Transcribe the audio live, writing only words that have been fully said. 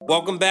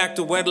Welcome back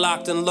to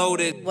Wedlocked and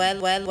Loaded.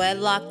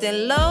 Wedlocked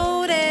and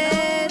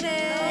Loaded.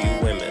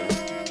 You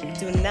women.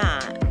 Do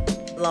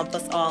not lump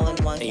us all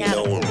in one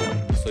category.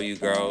 So you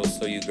girls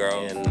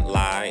and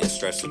lie and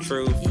stretch the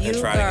truth You and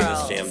try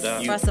girls, to get us jammed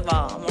up. First of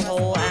all, I'm a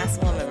whole ass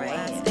woman,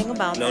 right? Think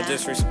about No that.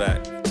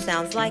 disrespect.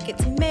 Sounds like it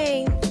to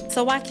me.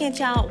 So why can't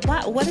y'all,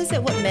 what is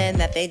it with men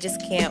that they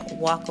just can't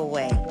walk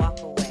away?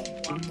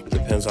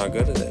 Depends how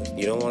good it is.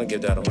 You don't want to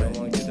give that away.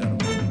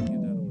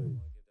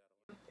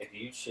 If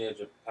you shared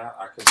your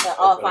I could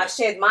If I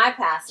shared my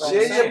password.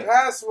 Share your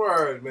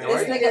password, man.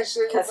 This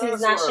nigga, because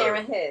he's not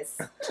sharing his.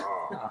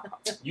 Oh.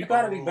 You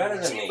gotta be better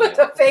than me. Put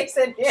the face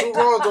in here. Two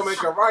wrongs don't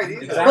make a right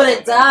either. Exactly. But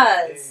it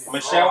does.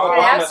 Michelle It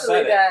Obama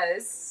absolutely said it.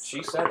 does.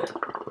 She said it.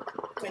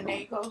 When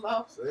they go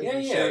low. Yeah.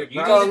 You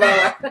You Go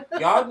just- lower.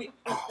 Y'all need.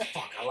 Oh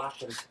fuck! I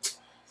locked it.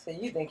 So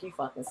you think you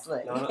fucking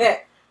slick. No.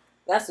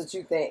 That's what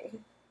you think.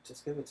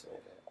 Just give it to me,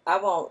 man. I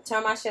won't.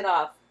 Turn my shit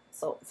off.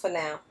 So for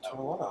now. Turn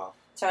what off?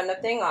 Turn the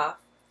thing off.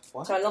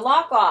 What? Turn the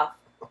lock off.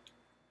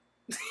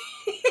 He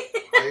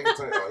can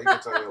turn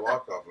your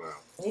lock off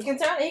now. He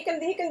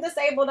can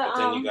disable the But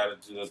then you gotta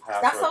do the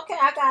password. That's okay,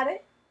 I got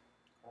it.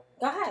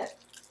 Go ahead.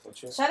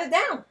 What you? Shut it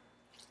down.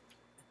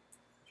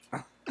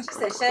 She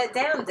said shut it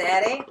down,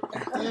 daddy.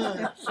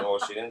 So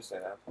she didn't say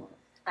that part.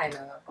 I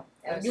know.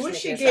 I was You just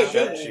wish she making did, it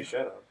didn't She should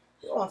have.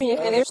 sound-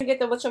 And if you get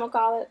the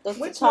whatchamacallit, the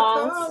Which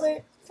tongs.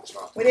 one?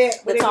 Where The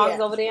they tongs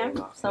at? over there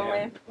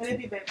somewhere. Where they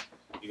be, babe?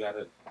 You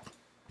gotta.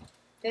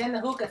 They're in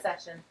the hookah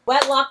section.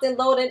 Wedlocked and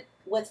loaded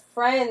with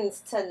friends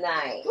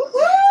tonight.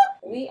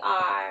 We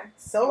are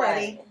So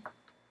ready.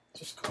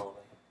 Just call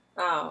it.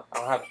 Oh,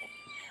 I'll have.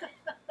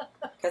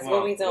 because Come what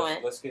on, we doing?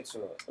 Let's get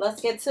to it.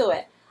 Let's get to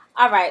it.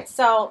 All right,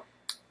 so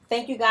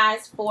thank you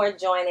guys for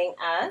joining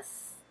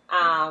us.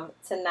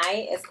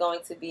 Tonight is going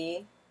to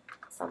be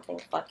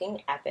something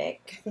fucking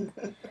epic.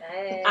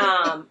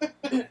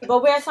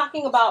 But we're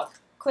talking about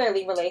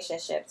clearly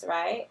relationships,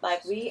 right?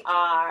 Like we've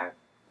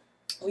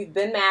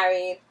been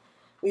married.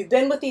 We've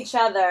been with each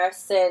other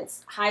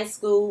since high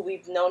school.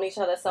 We've known each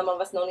other. Some of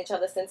us known each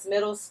other since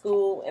middle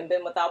school and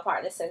been with our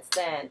partners since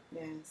then.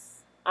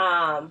 Yes.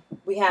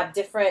 We have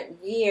different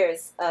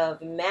years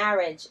of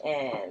marriage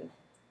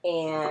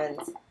and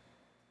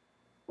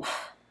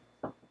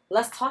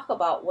let's talk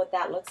about what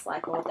that looks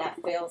like and what that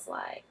feels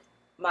like.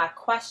 My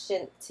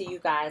question to you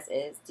guys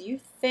is, do you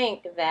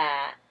think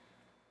that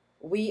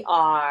we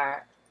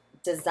are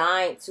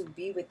designed to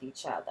be with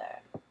each other?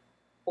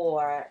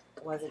 Or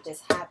was it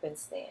just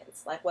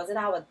happenstance? Like, was it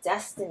our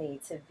destiny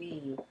to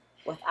be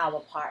with our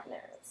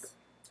partners?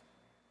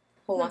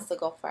 Who wants to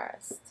go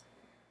first?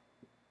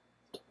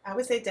 I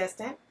would say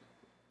destined.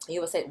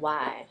 You would say,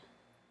 why?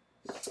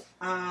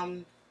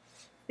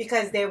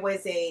 Because there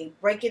was a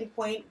breaking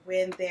point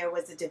when there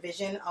was a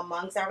division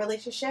amongst our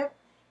relationship.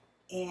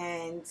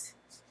 And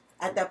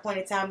at that point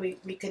in time, we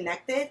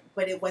reconnected,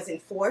 but it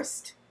wasn't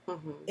forced.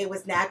 Mm-hmm. It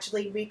was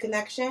naturally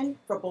reconnection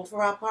for both of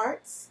our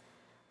parts.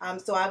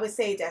 So I would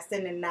say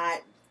destined and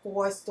not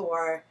forced,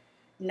 or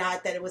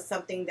not that it was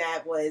something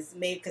that was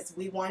made because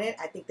we wanted.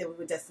 I think that we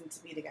were destined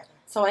to be together.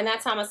 So in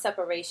that time of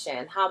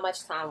separation, how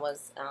much time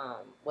was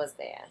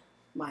there?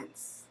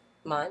 Months.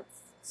 Months?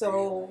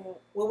 So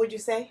what would you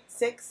say?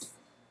 6?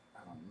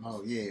 I don't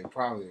know. Yeah,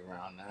 probably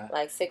around that.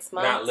 Like 6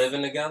 months? Not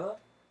living together,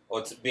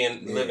 or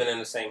living in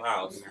the same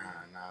house.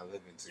 Nah,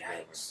 living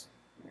together. Yikes.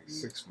 Like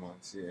 6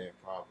 months. Yeah,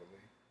 probably.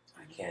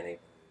 I can't even.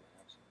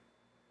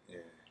 Yeah.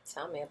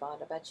 Tell me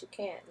about it. I bet you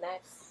can't.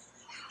 Next.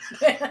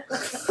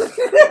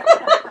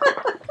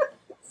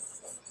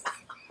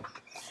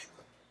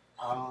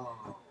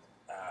 Oh.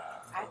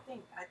 I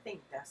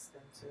think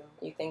destined too.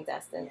 You think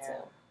that's then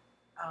too?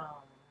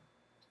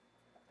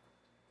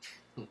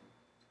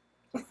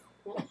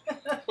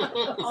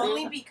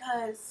 Only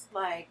because,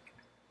 like,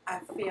 I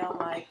feel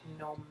like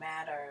no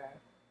matter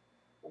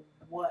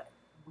what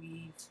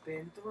we've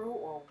been through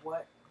or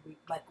what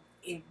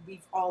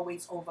we've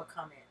always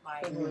overcome it.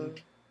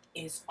 Like,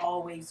 it's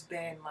always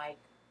been like,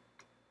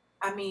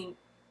 I mean,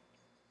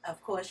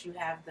 of course you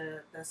have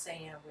the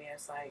saying where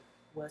it's like,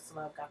 what's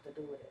love got to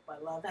do with it?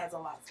 But love has a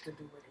lot to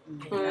do with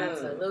it. And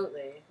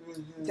Absolutely.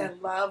 the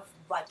love,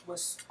 like,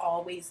 was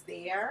always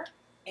there,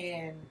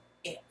 and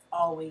it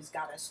always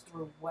got us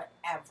through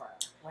whatever.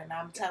 When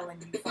I'm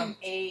telling you, from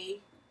A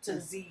to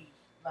Z,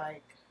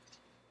 like,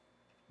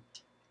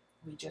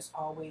 we just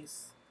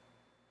always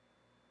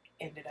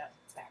ended up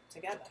back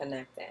together.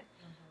 Connected.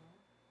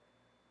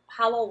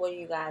 How old were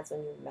you guys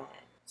when you met?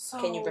 So,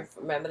 Can you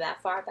remember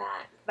that far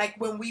back? like,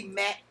 when we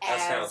met That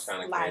as, sounds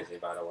kind of like, crazy,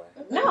 by the way.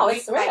 No,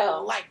 it's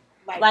real. Like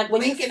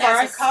when you linking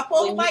first, as a couple,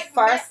 when you like,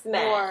 first met,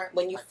 met, or,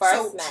 when you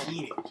first so, met.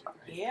 Teenager.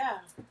 yeah.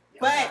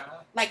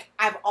 But, like,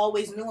 I've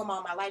always knew him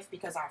all my life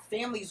because our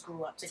families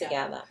grew up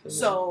together.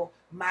 So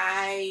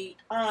my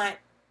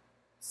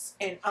aunts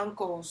and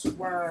uncles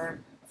were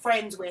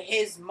friends with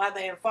his mother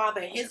and father,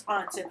 his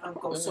aunts and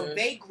uncles. So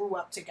they grew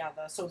up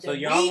together. So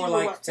y'all we were grew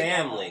like up together.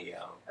 family,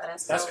 yo.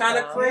 That's That's so kind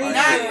of dope. crazy.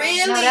 Not really.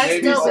 No, that's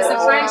Maybe dope. It's a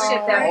so.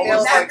 friendship that Almost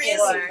builds Not like really.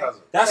 second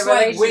cousin. That's The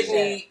like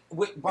relationship.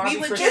 Whitney, Bobby We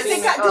were Christina.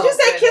 kissing Did you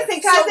say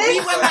kissing So cousin? we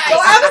were like, So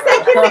I was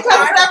can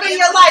come whenever in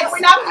your life. We're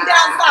not from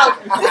down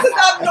south. This is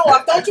up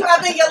north. Don't you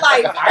ever in your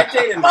life. I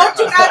dated my Don't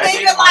you cousin. ever I in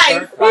dated your my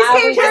life.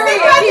 third cousin.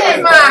 Keep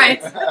in mind.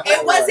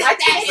 It wasn't that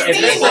If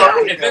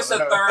serious. it's a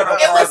third or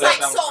It was further, like,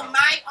 don't so count.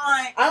 my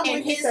aunt I'm and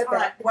with you his said aunt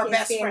that. were Can't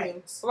best stand you.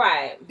 friends.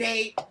 Right.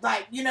 They,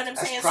 like, you know what I'm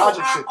That's saying? So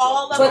project our, shit,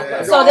 all though. of But-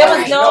 them. so there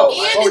was no-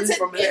 And it's you a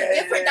from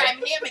different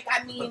dynamic.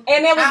 I mean,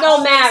 And there was I no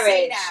always say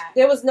marriage. that.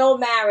 There was no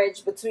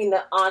marriage between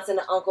the aunts and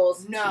the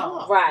uncles.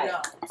 No. Right.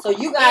 No. So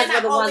you guys And were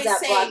I the ones always that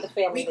say, brought the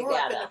family we grew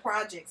up in together. the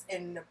projects,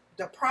 and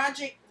the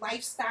project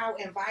lifestyle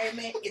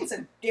environment, it's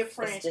a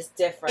different. It's just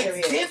different.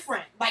 It's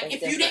different. Like, It's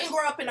if you different. didn't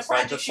grow up in the It's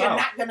like the projects, you're South.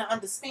 not gonna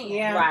understand.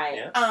 Yeah. Right.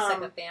 Yeah. It's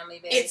like a family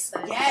base.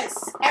 It's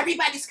yes,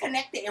 everybody's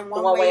connected in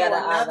one, One way way or or the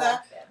another.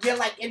 other. You're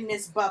like in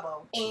this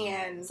bubble,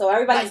 and So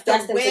everybody's like the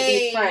destined to way-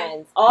 be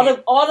friends. All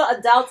the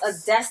adults are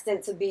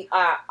destined to be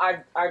are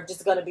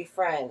just gonna be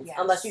friends, Yes.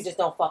 unless you just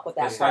don't fuck with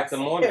that It's like the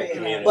person. Mormon Period.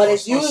 community. But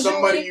it's Or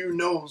somebody usually you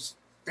know's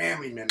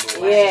family member.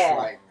 Like, Yeah.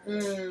 Like,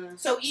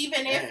 so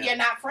even if Damn. you're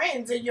not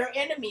friends and you're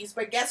enemies,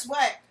 but guess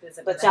what?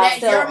 But y'all That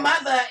still- your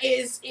mother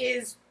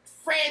is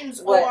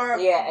friends What- or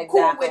yeah,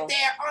 cool exactly. with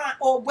their aunt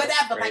or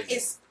whatever. Like crazy.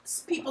 it's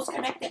people's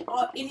connected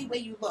all any way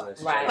you look.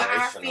 It's Right. But our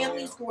generational,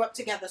 families yeah. grew up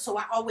together, so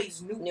I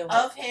always knew Knew him.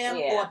 of him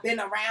Yeah. or been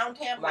around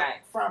him like,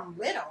 Right. from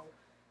little.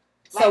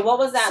 So what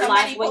was that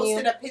somebody like when you?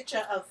 posted a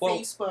picture of Well-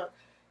 Facebook,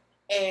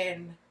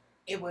 and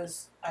it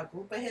was a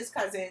group of his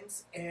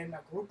cousins and a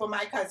group of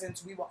my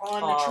cousins. We were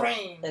on Oh, the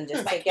train, and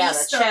just like together,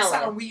 Easter or something.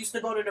 chilling. We used to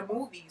go to the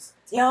movies.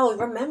 Yo,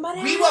 remember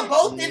that? We were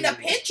both in the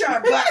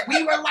picture, but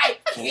we were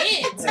like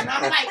kids, and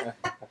I'm like,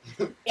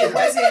 it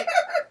wasn't.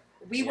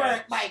 We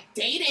weren't like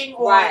dating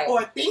or Right.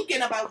 or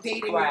thinking about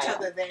dating Right. each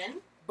other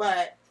then,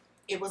 but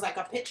it was like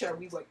a picture.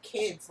 We were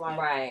kids. Like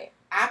Right.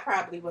 I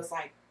probably was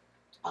like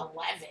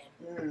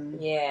 11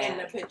 Yeah. in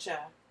the picture,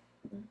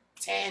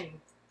 10.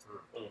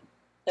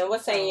 And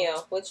what say you?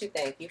 What you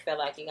think? You feel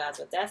like you guys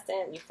were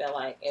destined? You feel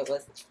like it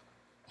was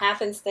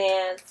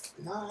happenstance?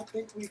 no, I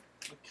think we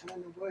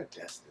kind of were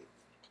destined.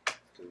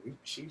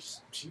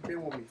 'Cause she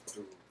been with me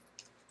through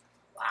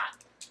a lot.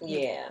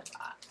 Yeah.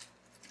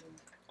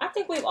 I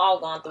think we've all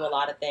gone through a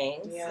lot of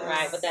things, Yes.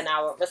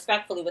 right?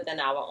 Respectfully within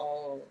our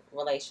own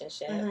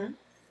relationship.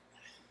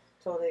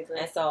 Totally agree.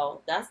 And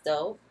so that's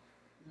dope.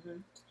 I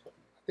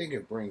think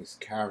it brings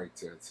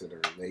character to the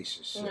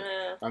relationship.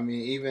 Yeah. I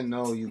mean, even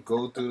though you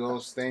go through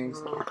those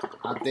things,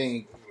 I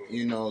think,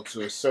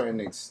 to a certain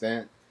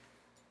extent,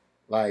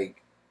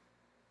 like,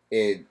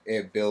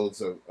 it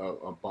builds a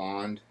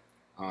bond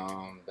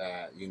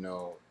that,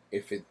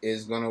 if it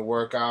is going to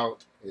work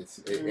out,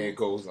 it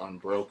goes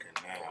unbroken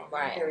now.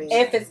 Right. Period.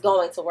 If it's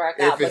going to work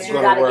out. If it's but you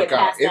going gotta to work get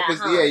out. past If that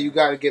it's, hump. yeah, you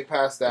got to get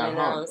past that You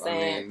know hump. what I'm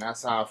saying? I mean,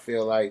 that's how I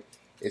feel like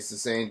it's the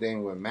same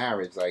thing with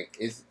marriage. Like,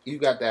 you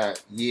got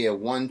that year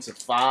 1 to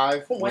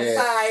 5. 1 where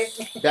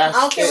 5. That's,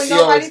 I don't care what yo,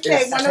 nobody it's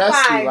say, 1 to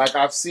testy. 5. Like,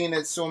 I've seen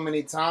it so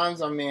many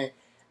times. I mean,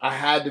 I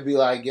had to be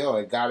like, yo,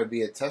 it got to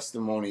be a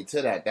testimony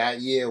to that. That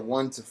year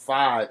 1 to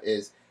 5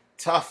 is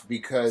tough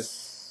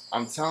because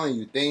I'm telling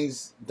you,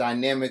 things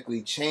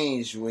dynamically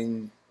change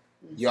when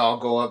y'all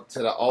go up to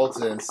the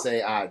altar and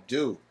say, I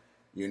do,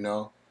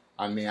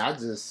 I mean, I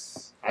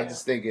just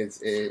think it's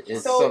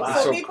So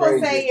so people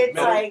crazy. say it's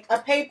like a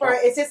paper.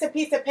 It's just a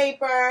piece of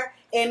paper,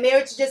 and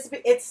marriage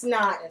it's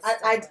not.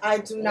 I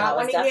do not No,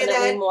 want it's to hear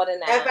definitely that more than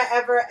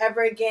that.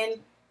 ever again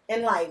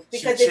in life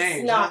because She it's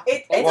changed, not. huh?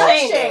 It It does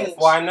changes. change.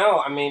 Well, I know.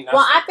 I mean,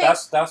 I think-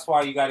 that's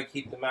why you got to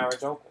keep the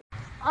marriage open.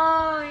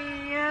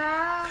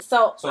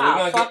 So So we're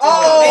gonna fuck get-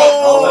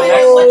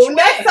 Oh, So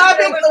next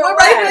topic. We're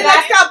ready for the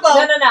next couple.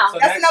 No. So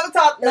That's next- another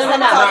talk. No, That's no, another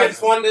No, I topic.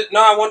 just wanted.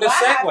 I wanted to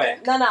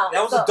segue. No.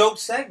 That was So, a dope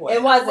segue.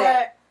 It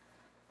wasn't.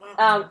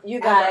 You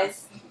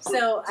guys.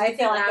 So I I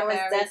feel like our it was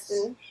marriage-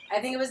 destined. I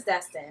think it was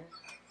destined,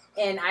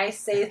 and I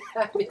say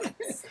that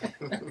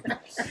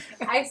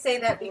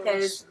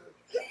because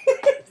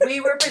we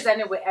were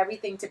presented with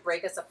everything to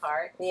break us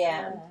apart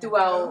Yeah.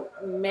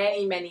 throughout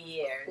many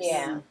years.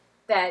 Yeah.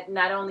 That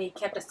not only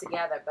kept us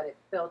together, but it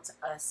built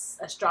us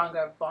a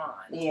stronger bond.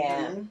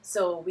 Yeah.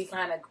 So we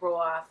kind of grow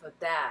off of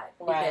that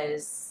Right.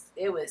 because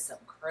it was some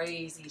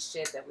crazy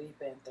shit that we've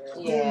been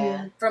through.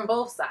 Yeah. From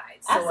both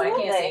sides. So I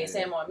Absolutely. can't say it's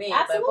him or me,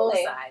 but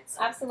Absolutely. both sides.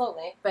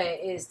 Absolutely. But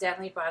it's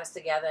definitely brought us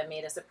together and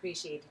made us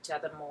appreciate each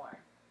other more.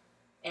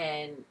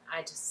 And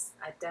I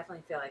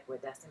definitely feel like we're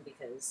destined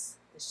because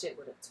the shit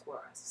would have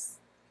tore us.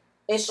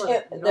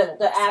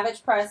 The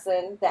average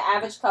person, the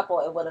average couple,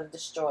 it would have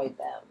destroyed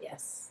them.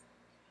 Yes.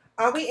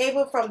 Are we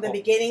able from the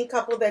beginning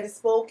couple that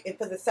spoke and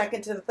for the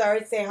second to the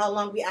third say how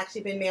long we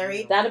actually been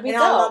married That'd be and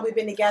how long dope. we've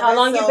been together? How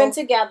long So- you've been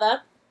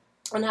together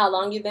and how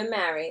long you've been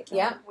married.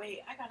 Yeah.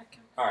 Wait, I gotta.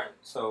 All right.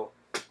 So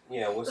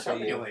yeah, we'll say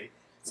you. Calculate.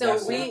 So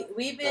That's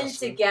we've been That's-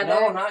 together.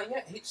 No, not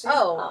yet.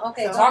 Oh,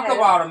 okay. go Talk ahead.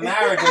 about a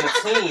marriage and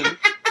a team.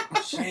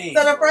 Jeez.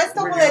 So the first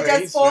couple that Together,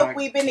 just spoke, he's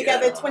we've been like,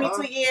 together yeah,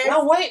 22 years.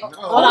 No, wait.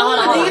 Hold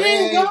on. You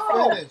didn't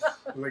go.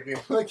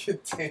 Look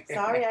at Dan.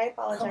 Sorry, I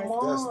apologize. Come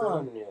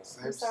on.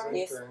 I'm sorry.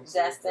 Yes,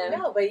 Destin.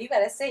 No, but you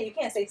can't say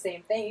the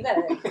same thing. You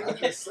gotta I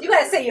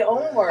just say your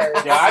own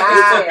words. Yeah, I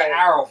just took Yeah. an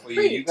arrow for you.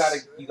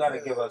 Preach. You gotta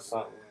give us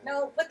something.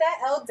 No, put that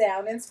L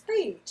down and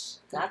preach.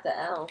 Not the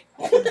L.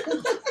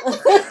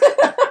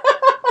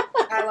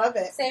 I love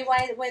it. Say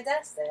why we're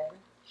Destin.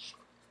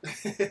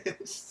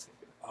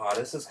 Oh,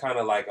 this is kind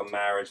of like a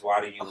marriage. Why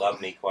do you love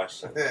me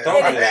question. Yeah.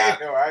 Don't do that.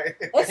 Right?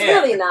 It's Yeah.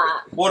 really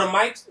not. Well, the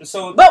mic.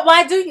 So But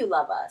why do you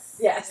love us?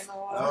 Yes.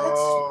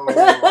 Oh.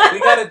 we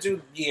gotta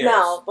do years.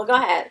 No, but go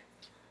ahead.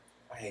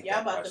 I hate Y'all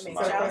that about to question, make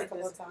by the y'all way. like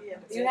this.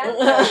 You have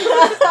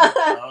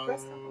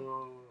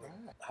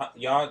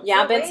Y'all.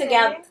 Y'all been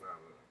together.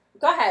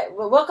 Go ahead.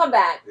 We'll come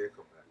back. Yeah,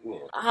 come back. Yeah.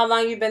 How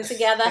long you been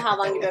together? How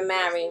long you been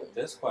married?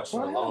 This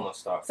question alone will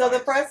start. So the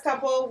fights. first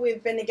couple,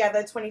 we've been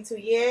together 22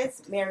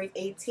 years, married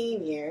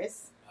 18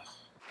 years.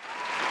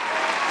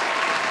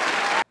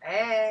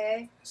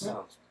 Hey.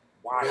 Sounds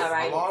wild. All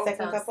right. How long?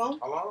 Second couple,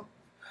 How long?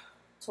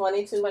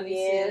 22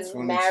 years,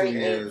 married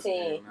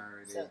 18.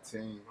 Married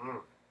 18.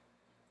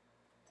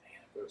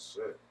 Good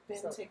shit.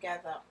 Been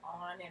together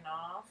on and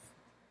off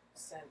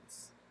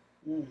since.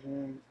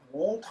 mm-hmm.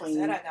 Long I clean.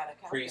 said I gotta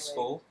calculate.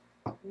 Preschool.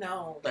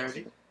 No.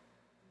 30.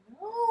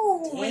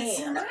 No, Damn. it's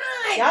not.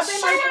 Y'all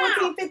been like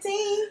 14,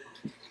 15?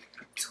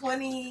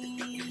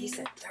 20. He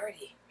said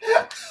 30.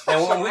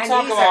 And when we My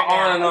talk knees about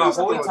are on and down. off,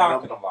 what we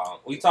talking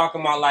about? We talking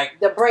about like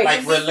The break. Like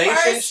When we first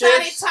relationships?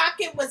 started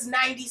talking was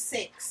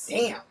 96.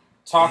 Damn.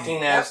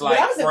 talking as That like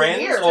was a good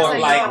friends year. or Just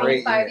like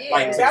 25 years.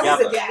 like That was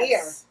a together. good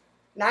year.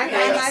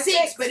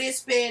 96, but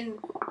it's been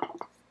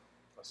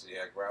So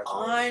yeah,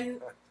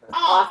 graduated. on,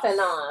 Off and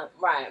on.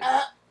 Right.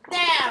 up,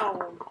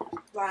 down.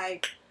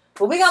 Like,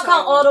 But we gonna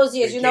count all those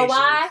years. You know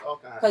why?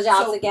 Because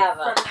y'all so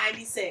together. from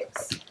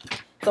 96.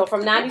 So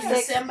from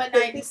 96, December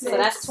 96. so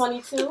that's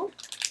 22.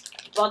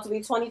 About to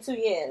be 22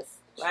 years,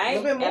 right?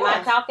 A little bit Am more. I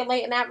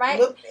calculating that right?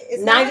 Look,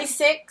 it's not-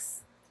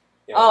 96?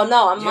 Yeah. Oh,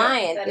 no, I'm Yeah.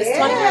 lying. That It's is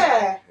 20.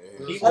 Yeah.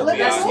 People look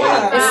be at out that. here,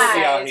 people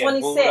be out here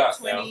 26. booed up,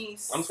 yo. 20.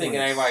 I'm thinking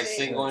everybody's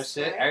single and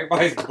shit. Right?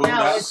 Everybody's booed No,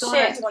 up. it's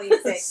going on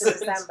 26 in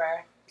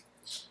December.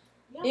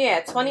 Yeah,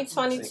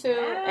 2022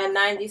 and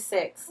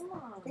 96. Come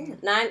on.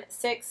 Damn.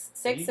 6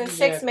 You and can 6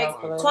 get makes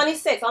calculator.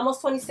 26,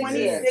 almost 26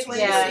 years.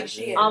 26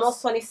 years.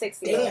 Almost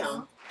 26 years.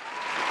 Damn.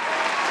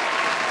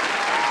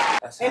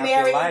 That's And half your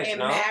married life, And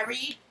no?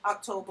 married,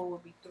 October will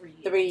be 3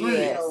 years. 3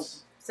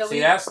 years. So See,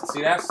 we that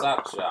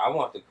sucks, yo. I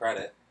want the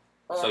credit.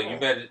 So you Mhm.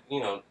 better,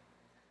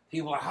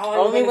 people like, how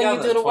long Only you been when you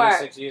together? do the work.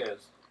 26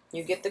 years.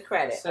 You get the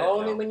credit. That's it,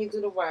 Only yo. when you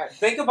do the work.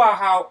 Think of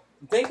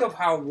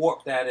how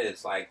warped that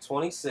is. Like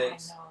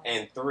 26 I know.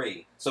 and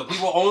 3. So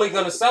people only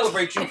gonna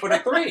celebrate you for the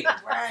 3.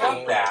 Fuck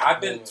Right. that.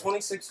 I've been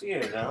 26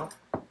 years, yo.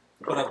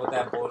 Put up with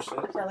that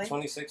bullshit. Kelly?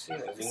 26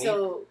 years. You need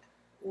So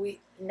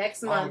we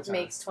next Long month time.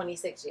 makes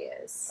 26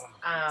 years.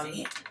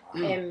 Damn.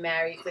 And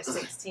married for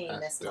 16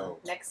 That's this month.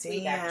 dope. Next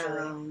week actually.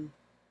 Damn.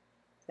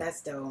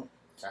 That's dope.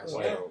 That's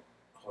Wait. dope.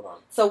 Hold on.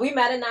 So we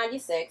met in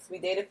 96. We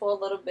dated for a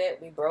little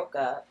bit. We broke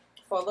up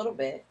for a little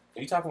bit.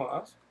 Are you talking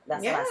about us?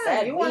 That's Yeah, what I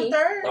said. you We. won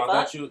third. No, I fuck?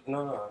 thought you.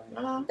 No.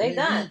 Uh-huh. They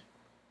done.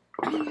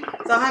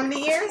 So how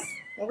many years?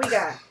 What we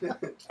got?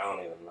 I don't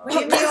even know.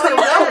 Give me all you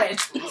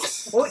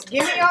got. Well,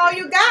 give me all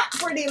you got,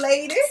 pretty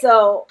lady.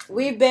 So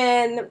we've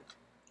been.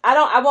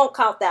 I won't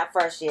count that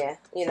first year.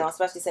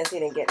 Especially since he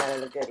didn't get none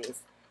of the goodies.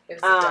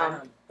 It was a dry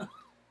hump.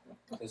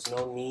 There's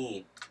no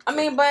need.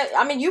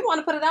 But you want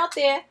to put it out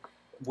there.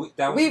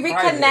 That was We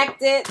private.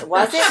 reconnected.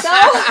 Was it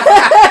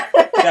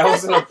though? That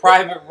was in a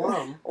private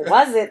room.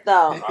 Was it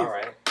though? All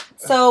right.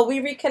 So we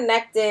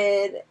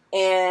reconnected,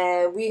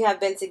 and we have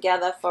been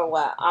together for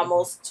what?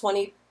 Almost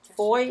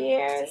 24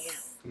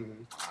 years.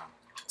 Mhm.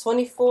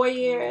 24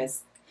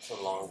 years, It's a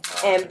long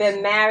time. and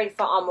been married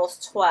for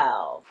almost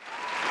 12.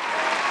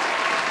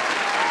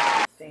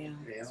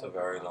 Damn. It's a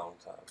very long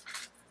time.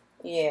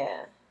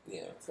 Yeah,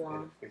 Yeah. it's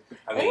long.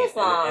 I It mean, is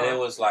long. and it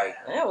was like.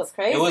 It was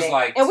crazy. It was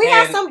like. and we 10,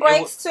 had some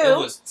breaks It too.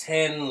 was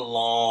 10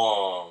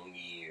 long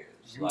years.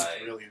 You was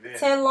Like, really there.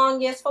 10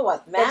 long years for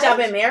what? But y'all Marriage?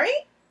 been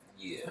married?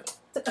 yeah.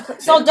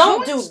 So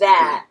don't do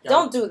that. Yeah.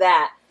 Don't do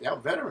that. Y'all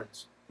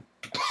veterans.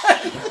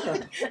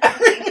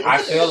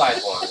 I feel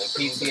like one. And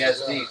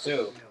PTSD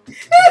too.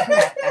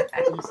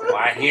 When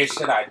I hear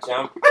shit, I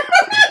jump.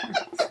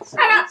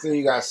 So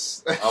you got.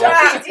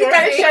 You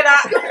better shut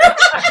up.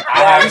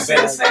 I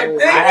haven't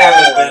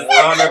been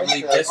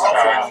honorably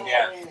discharged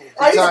yet.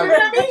 Are you screaming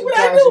at me? What I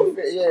do?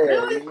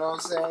 Yeah, you know what I'm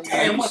saying?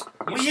 Damn, You-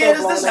 what year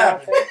does this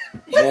happen?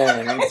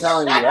 Man, I'm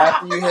telling you,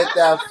 after you hit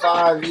that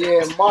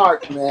 5-year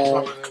mark,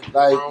 man,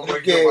 like you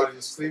wake get, up out of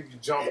your sleep, you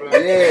jump in.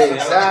 yeah,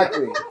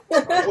 exactly,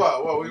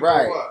 What? We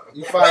right. What?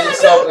 You find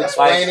yourself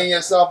explaining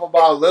yourself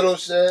about little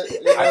shit.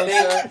 You know I what I'm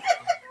saying?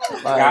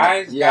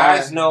 Like,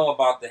 Guys know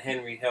about the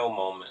Henry Hill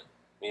moment.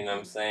 You know what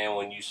I'm saying?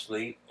 When you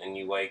sleep and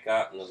you wake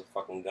up and there's a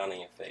fucking gun in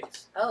your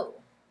face. Oh.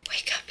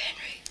 Wake up,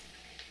 Henry.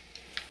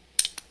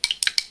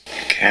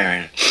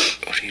 Karen,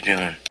 what are you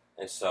doing?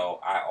 And so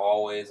I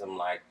always am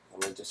like,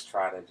 let me just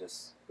try to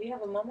just Do you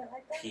have a moment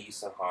like that?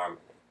 peace and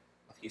harmony.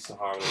 Peace and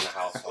harmony in the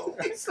household.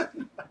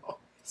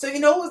 So you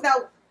know who's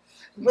not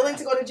willing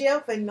to go to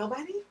jail for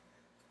nobody?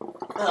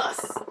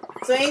 Us.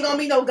 So ain't gonna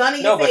be no gun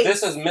in No, your but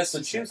face. this is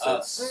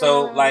Massachusetts.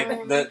 So like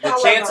the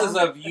chances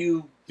of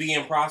you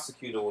being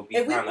prosecuted would be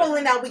If we kind of.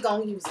 pulling out, we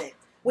gonna use it.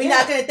 We're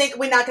not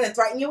gonna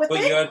threaten you with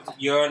But it.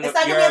 you're It's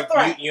not gonna be a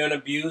threat. you're an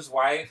abused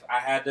wife. I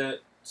had to.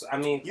 I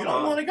mean, You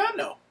don't want a gun,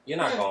 though. You're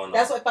not going.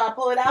 That's what if I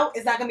pull it out,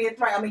 it's not gonna be a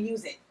threat. I'm gonna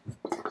use it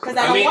because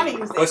I don't want to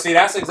use it. But see,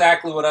 that's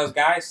exactly what us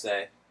guys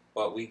say.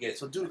 But we get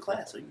So do the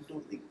class, so you can do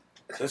it legally.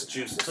 this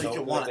juice. Is So you can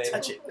good, want to baby.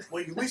 touch it.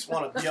 Well, you at least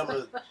want to be able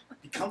to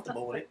be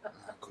comfortable with it.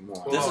 Come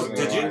on. This is-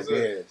 did you-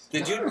 Yes.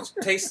 Did you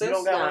taste You this?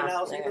 don't got one in the Nah,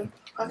 house nigga. either?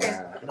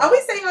 Okay. Nah. Are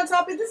we staying on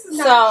topic? This is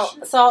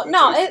not. So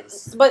no,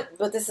 it's but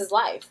this is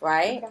life,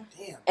 right?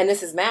 Damn. And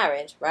this is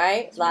marriage,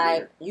 right? It's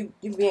Like you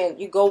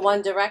go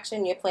one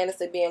direction. Your plan is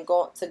to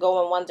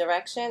go in one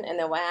direction, and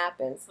then what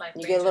happens? Like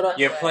You get a little.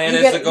 Your plan You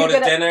is get- to go you to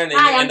get a- dinner and then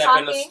Hi, you I'm end up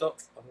in the talking. store.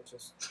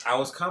 I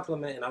was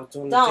complimenting. I was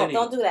doing the ditty.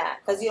 Don't do that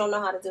because you don't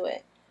know how to do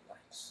it.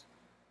 Nice.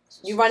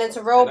 You run into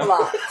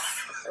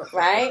roadblocks,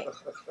 right?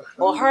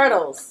 Or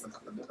hurdles,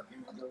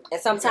 and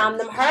sometimes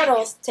them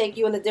hurdles take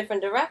you in a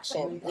different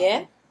direction.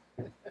 Yeah,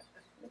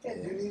 Yeah,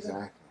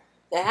 exactly.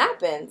 it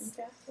happens,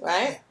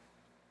 right?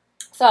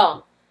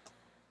 So,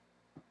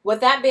 with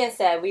that being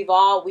said, we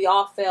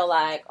all feel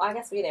like, I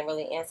guess we didn't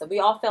really answer. We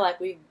all feel like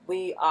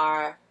we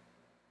are.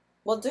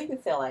 Well, do you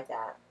feel like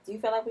that? Do you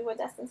feel like we were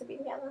destined to be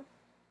together?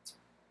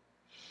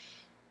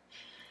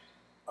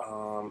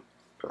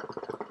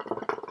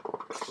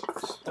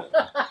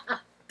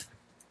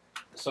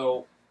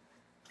 So,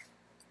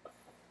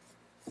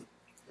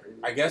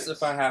 I guess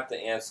if I have to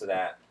answer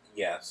that,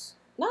 yes.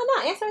 No,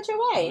 answer it your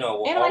way. No,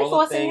 Ain't with nobody all the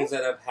forcing things you.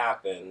 that have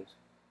happened,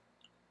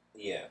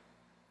 yeah.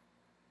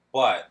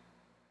 But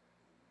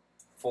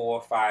 4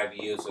 or 5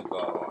 years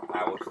ago,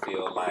 I would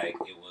feel like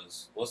it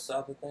was, what's the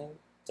other thing?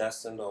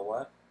 Destined or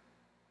what?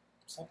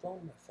 Stop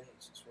blowing my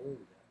face. It's rude.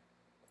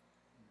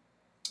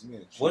 Yeah,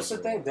 What's the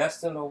true. thing?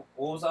 Destined or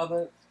what was the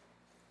other?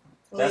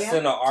 Leah?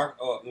 Destined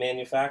or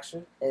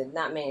manufactured? It's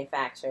not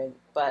manufactured,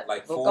 but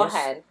Like well, force?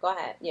 Go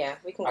ahead. Yeah,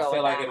 we can go. I feel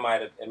with like that.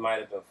 it might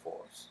have been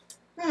forced.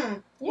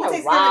 Who Yeah,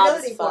 takes wild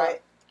accountability as for fuck.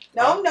 it?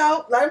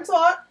 No, let him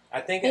talk.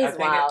 I think He's I think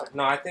wild.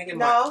 I think it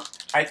might. No.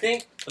 I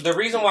think the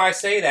reason why I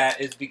say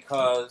that is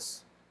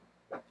because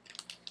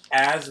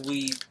as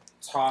we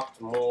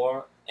talked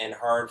more and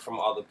heard from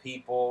other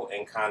people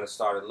and kind of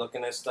started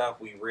looking at stuff,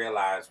 we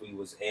realized we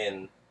was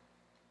in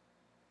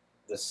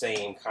the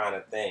same kind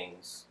of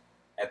things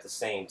at the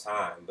same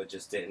time, but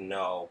just didn't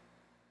know.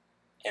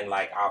 And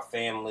like our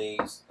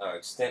families are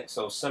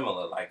so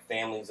similar. Like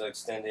families are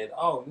extended.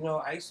 Oh,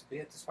 I used to be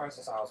at this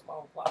person's house,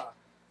 blah blah blah.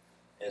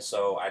 And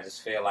so I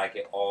just feel like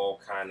it all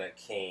kind of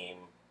came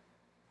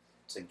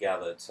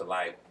together to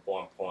like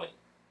one point.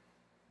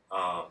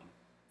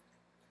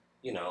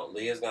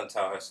 Leah's gonna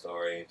tell her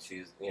story.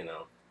 She's,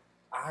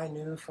 I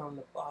knew from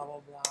the blah blah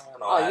blah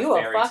and all that you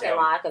a fairy fucking tale.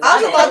 lie.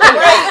 I was about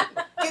to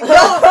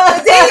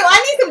break. Daniel,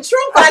 I need some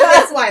truth on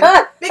this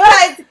one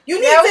because you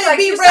need Yeah, it was to like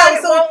be you real.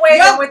 started So one way you're-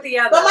 then with the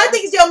other. But my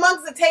thing is, you're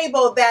amongst the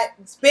table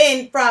that's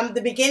been from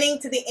the beginning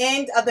to the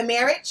end of the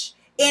marriage,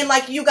 and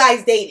like you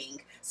guys dating.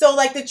 So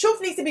like the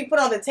truth needs to be put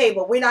on the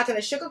table. We're not going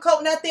to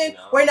sugarcoat nothing. No.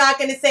 We're not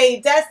going to say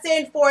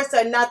destined, forced,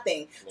 or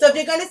nothing. So if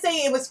you're going to say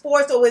it was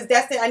forced or was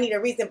destined, I need a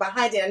reason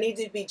behind it. I need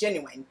you to be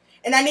genuine,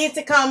 and I need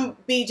to come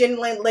be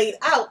genuine laid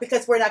out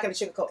because we're not going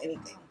to sugarcoat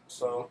anything.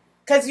 So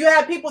Because you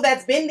have people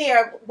that's been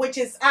there, which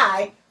is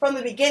I, from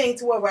the beginning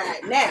to where we're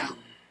at now.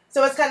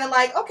 So it's kind of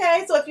like,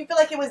 okay, so if you feel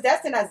like it was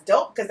destined, that's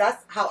dope, because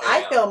that's how I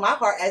Yeah. feel in my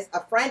heart as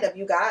a friend of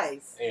you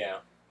guys. yeah,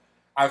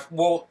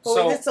 Well,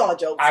 it's all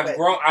jokes.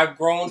 I've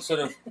grown to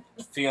the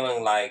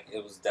feeling like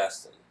it was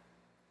destined.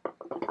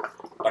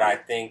 But I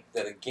think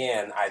that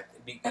again,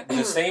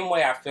 the same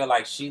way I feel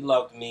like she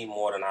loved me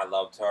more than I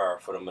loved her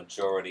for the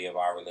majority of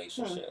our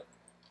relationship.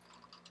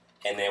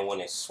 And then when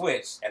it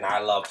switched and I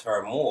loved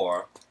her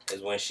more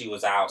is when she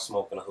was out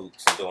smoking the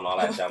hoops and doing all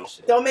that dumb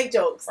shit. Don't make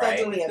jokes. Right.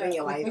 Don't do me in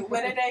your life.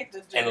 When did they?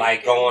 And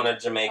like going to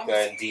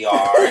Jamaica and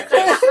DR and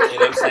just, you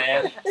know what I'm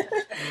saying?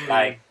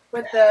 Like,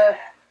 with the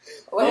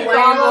What Yeah. you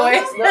call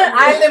them?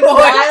 Island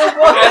boy.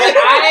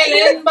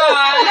 Island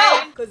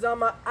boy. Cause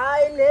I'm an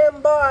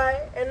island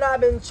boy and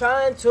I've been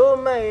trying to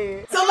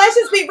make. So let's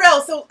just be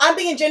real. So I'm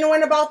being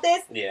genuine about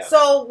this. Yeah.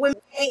 So when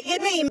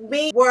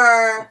we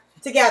were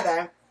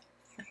together,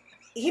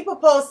 he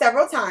proposed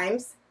several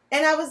times,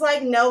 and I was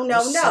like, no.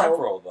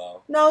 Several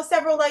though. No,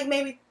 several, like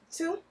maybe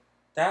 2,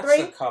 That's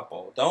 3? a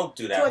couple. Don't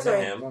do 2 that or to 3.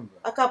 him.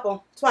 A couple, Can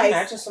you twice.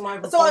 imagine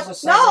somebody So proposing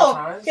several no,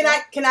 times?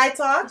 can I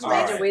talk? All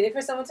right. Waited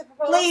for someone to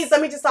propose. Please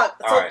let me just talk.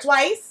 So All right.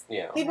 twice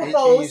Yeah. he And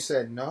proposed. you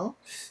said no?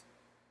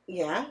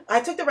 Yeah,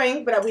 I took the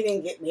ring, but we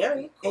didn't get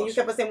married. And you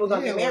kept on saying we were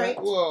gonna Yeah, get married.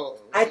 Well,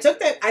 I took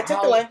the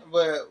ring.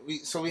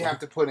 But we have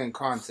to put in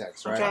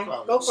context, right? Okay,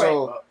 go for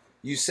So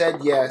you said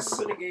yes,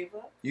 Could have gave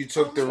up. you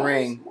took the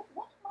ring,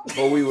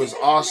 but we was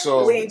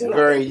also We didn't do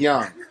very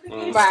young.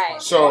 Mm.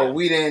 Right. So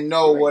we didn't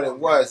know what it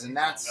was, and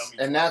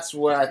that's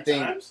what I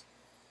think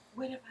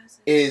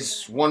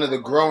is one of the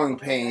growing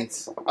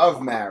pains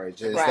of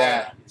marriage is Right.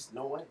 that There's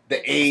no way.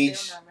 the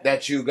age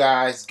that you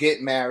guys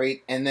get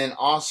married, and then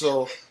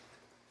also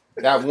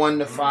that 1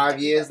 to 5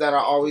 years that I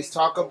always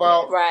talk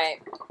about. Right.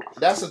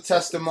 that's a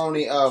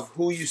testimony of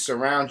who you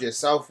surround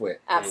yourself with.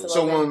 Absolutely.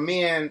 So when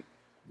me and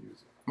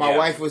my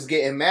wife was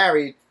getting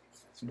married,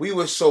 we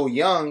were so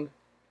young,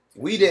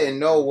 we didn't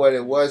know what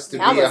it was to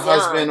be a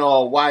husband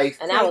or a wife.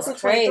 And that was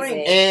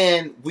crazy.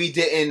 And we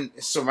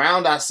didn't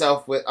surround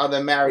ourselves with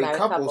other married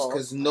couples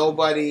because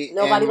nobody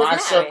in my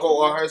circle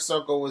or her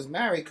circle was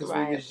married because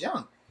we was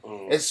young.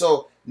 And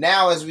so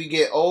now as we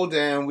get older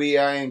and we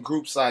are in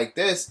groups like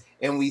this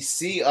and we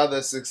see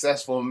other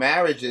successful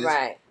marriages,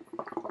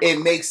 it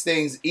makes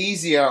things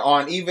easier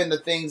on even the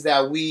things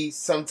that we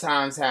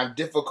sometimes have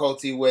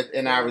difficulty with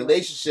in our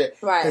relationship.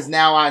 Because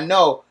now I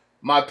know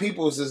my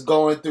peoples is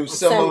going through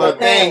similar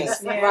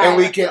things and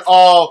we can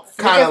all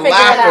kind of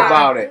laugh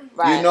about it,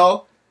 you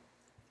know?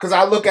 Because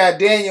I look at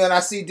Daniel and I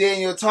see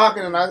Daniel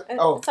talking and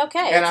it's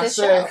okay.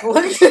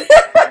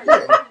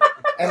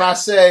 And I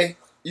say,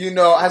 you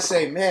know, I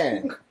say,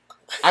 man,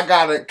 I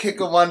gotta kick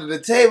him under the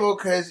table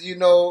because, you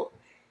know,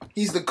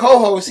 he's the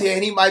co-host here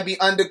and he might be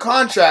under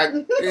contract.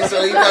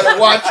 So you gotta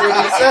watch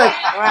what he says.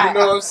 You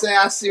know what I'm saying?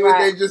 I see what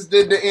they just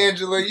did to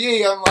Angela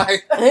Yee. I'm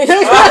like,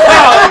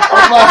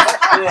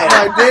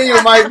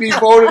 Daniel might be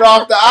voted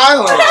off the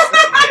island.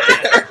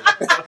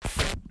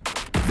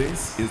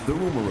 This is the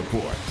Rumor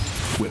Report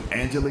with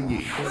Angela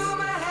Yee.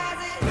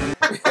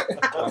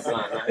 That's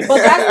not nice.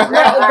 But that's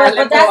real.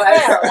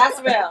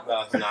 That's real.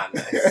 That's not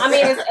nice. I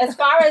mean, as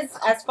far as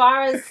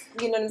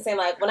you know what I'm saying.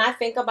 Like when I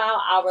think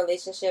about our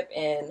relationship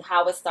and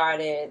how it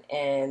started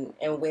and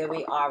where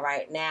we are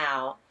right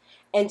now,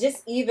 and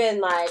just even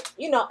like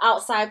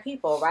outside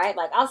people, right?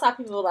 Like outside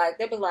people, like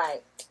they'll be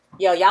like,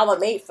 "Yo, y'all were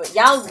made for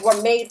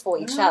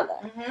each other."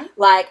 Mm-hmm.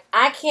 Like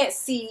I can't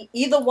see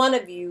either one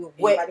of you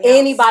with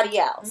anybody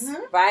else,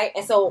 right?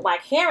 And so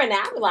like hearing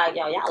that, I be like,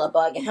 "Yo, y'all are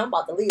bugging. I'm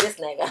about to leave this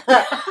nigga."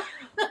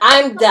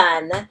 I'm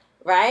done,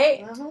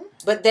 right?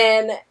 But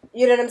then,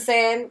 you know what I'm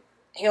saying?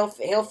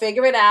 He'll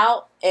figure it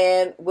out,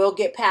 and we'll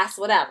get past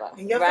whatever.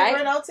 And you'll right?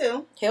 figure it out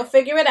too. He'll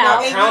figure it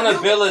out.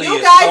 Accountability.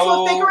 You guys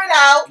will figure it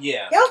out.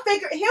 Yeah. He'll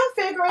figure it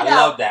out. I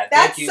love that.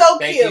 That's Thank you. so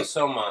Thank cute. you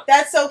so much.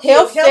 That's so cute.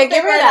 He'll figure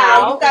it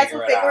out. You guys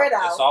will figure it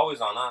out. It's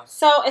always on us.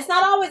 So it's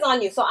not always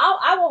on you. So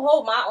I will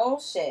hold my own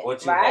shit.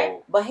 What you right?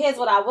 hold? But here's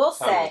what I will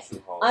say.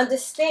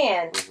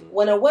 Understand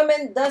when a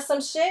woman does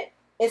some shit,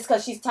 it's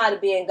because she's tired of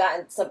being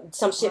gotten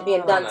some shit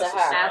being done to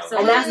her. Absolutely.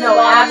 And that's the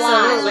bottom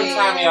line.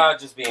 Sometimes y'all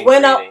just being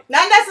not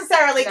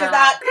necessarily, because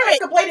I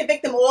could play the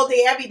victim all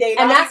day, every day.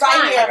 And that's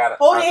right here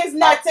holding his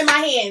nuts in my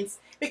hands.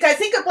 Because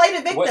he could play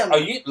the victim. What, are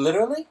you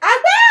literally?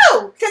 I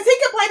will. Because he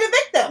could play the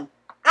victim.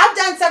 I've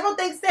done several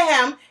things to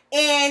him,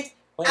 and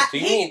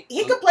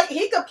he could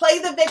play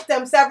the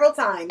victim several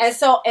times. And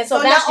so that's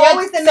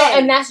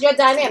that's your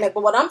dynamic.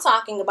 But what I'm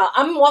talking about,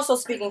 I'm also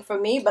speaking for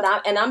me, but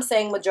I'm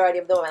saying majority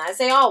of the women. I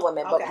say all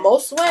women, but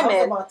most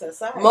women,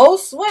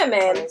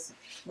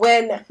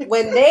 when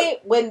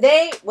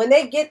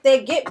they get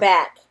their get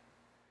back,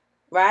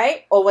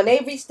 right, or when they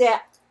reach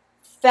that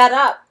fed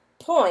up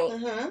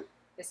point,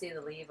 it's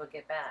either leave or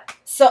get back.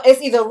 So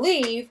it's either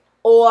leave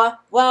or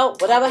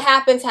whatever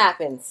happens. I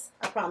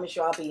promise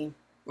you, I'll be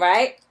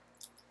right.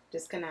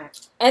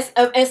 Disconnect. And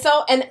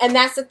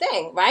that's the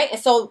thing, right?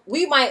 And so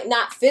we might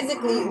not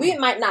physically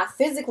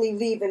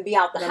leave and be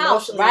out the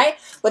house, right?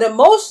 But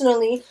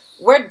emotionally,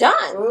 we're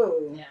done.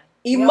 Ooh. Yeah.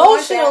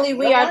 Emotionally,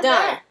 we are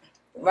done,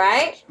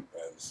 right?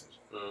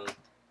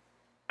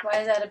 Why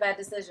is that a bad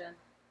decision?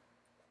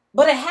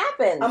 But it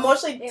happens.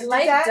 Emotionally,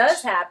 life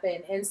does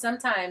happen, and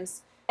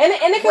sometimes. And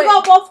it can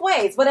go both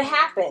ways, but it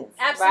happens.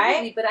 Absolutely,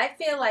 right? But I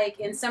feel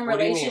like in some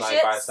relationships. What do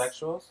you mean, like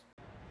bisexuals?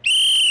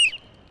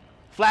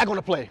 Flag on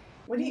the play.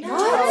 What are you talking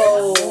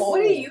about?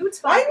 Why you want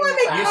to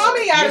make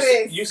comedy out of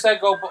this? You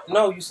said go.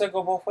 You said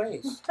go both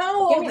ways.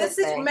 No, this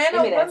is men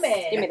or women.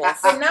 Give me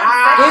this. But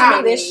not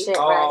give me this shit,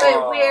 right?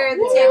 But where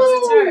the tables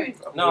are turned.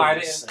 No, I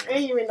didn't.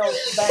 And you know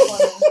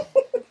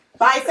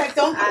bisexual.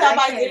 Don't do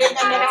that. It ain't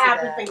gonna never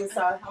happen for you,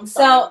 sir. I'm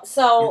sorry.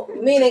 So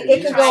meaning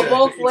it can go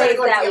both ways.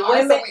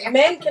 That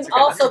men can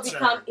also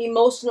become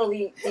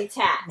emotionally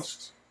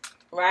detached,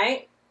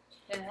 right?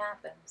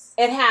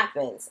 It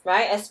happens,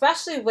 right?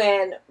 Especially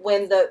when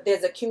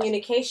there's a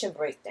communication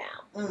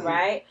breakdown,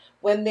 right?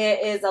 When there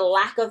is a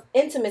lack of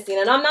intimacy,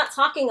 and I'm not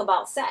talking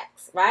about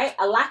sex, right?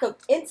 A lack of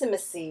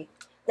intimacy,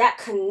 that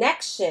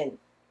connection.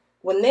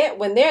 When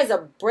there's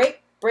a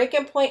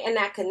breaking point in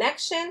that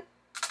connection,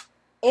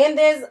 and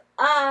there's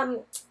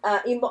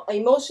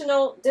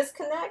emotional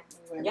disconnect,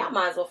 y'all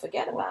might as well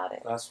forget about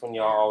it. That's when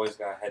y'all always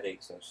got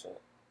headaches and shit.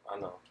 I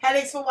know.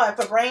 Headaches for what?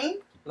 For brain?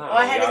 No,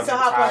 or headaches for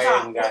hot?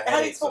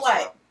 Headaches for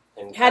what?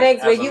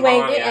 Headaches where you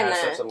ain't getting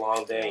that. Such a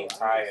long day and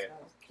tired.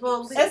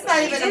 Well, it's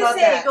not even about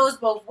say that. It goes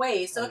both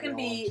ways, so it can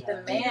be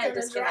the man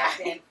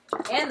disconnecting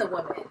and the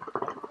woman.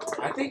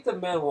 I think the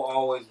men will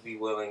always be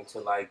willing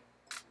to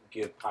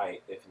give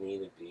pipe if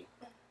needed be.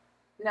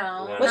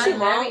 No, but you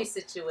not every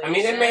situation. I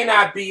mean, it may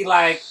not be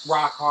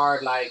rock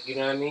hard, you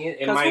know what I mean?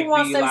 It might who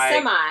wants be them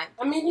semi?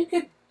 I mean, you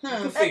could. You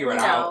can figure it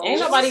No. out.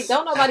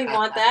 Don't nobody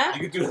want that.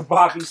 You can do the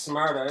Bobby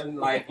Smurder and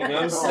like, you know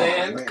what I'm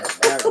saying? Man,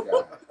 that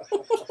guy.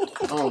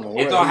 I don't know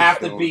what It don't he's have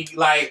to doing. be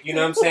like, you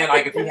know what I'm saying?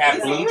 Like if you have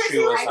Is he Blue here?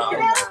 Chew or Is he something.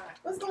 right now?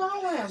 What's going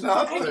on with him?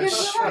 Nothing.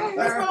 What's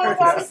going on with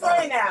Bobby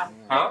Smurder now?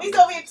 Huh? He's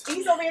over here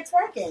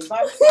twerking.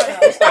 Bobby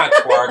Smurder. He's not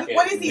twerking.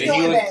 What is he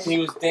doing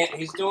then?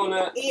 He's doing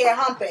a. Yeah,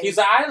 humping. He's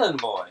an island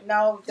boy.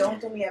 No,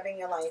 don't do me ever in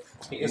your life.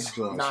 He's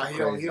doing Nah, some he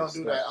don't crazy do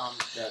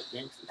stuff. that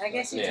gangster I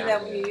guess you Yeah. do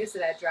that when you're used to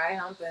that dry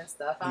humping and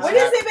stuff. Huh? What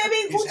is it, baby?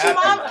 He's Hoochie happy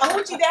mom? now.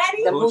 Hoochie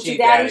daddy? The Hoochie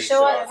Daddy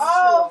shorts.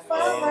 Oh, stuff.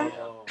 father.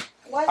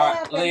 Why All that right,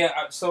 happen? Leah.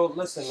 So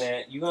listen,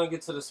 man. You gonna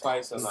get to the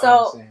spice or not?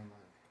 So-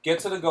 Get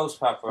to the ghost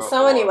pepper.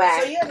 So or- anyway.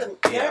 So you're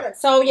the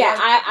So yeah,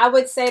 I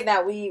would say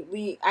that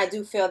I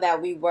do feel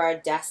that we are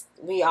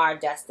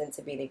destined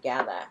to be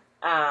together.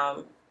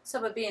 So,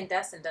 but being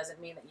destined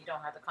doesn't mean that you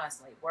don't have to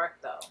constantly work,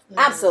 though.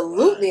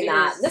 Absolutely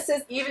not. Because This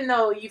is even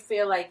though you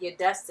feel like you're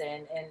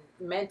destined and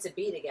meant to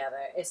be together,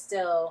 it's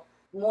still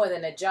more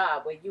than a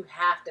job where you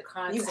have to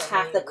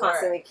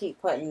constantly keep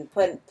putting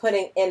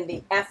in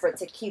the effort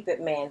to keep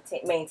it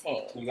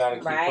maintained. You gotta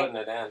keep right? putting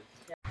it in.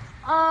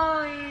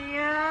 Oh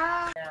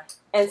yeah.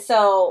 And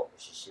so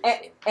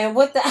and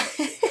with the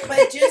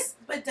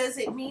But does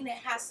it mean it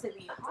has to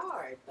be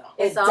hard though?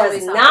 it It's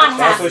always does not hard.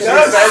 have to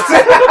That's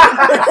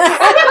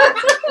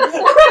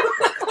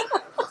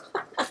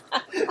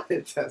be.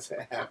 It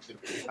doesn't have to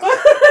be.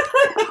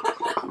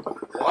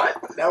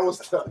 What? That was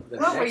the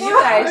What were next you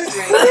line. guys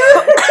drinking?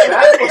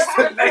 That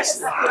was the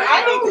next line.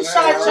 I need to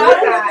shot guy.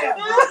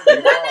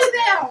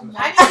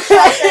 I need to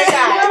shot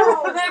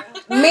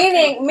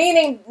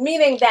guy.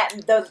 meaning that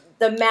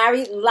the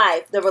married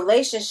life, the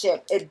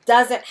relationship, it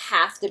doesn't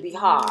have to be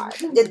hard.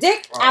 The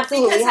dick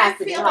absolutely Because has I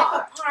to be feel hard.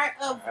 like a part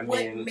of I what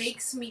mean,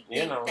 makes me you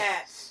think know.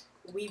 that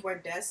we were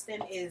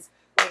destined is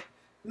like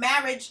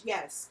marriage.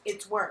 Yes,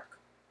 it's work,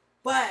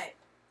 but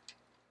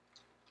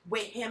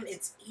with him,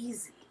 it's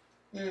easy.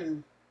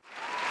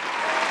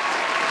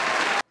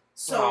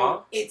 So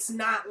Aw. it's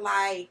not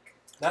like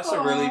that's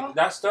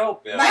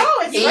dope. Yeah. like No,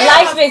 it's yeah,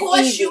 life of is course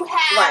easy.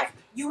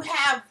 you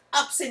have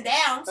ups and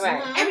downs.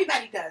 Right.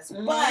 Everybody does,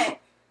 but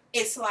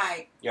it's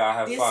like Y'all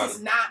have this fun.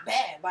 is not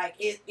bad. Like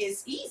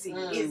it's easy.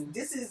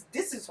 This is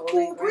Totally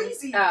cool agree.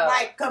 breezy. Oh,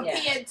 like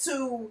compared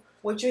to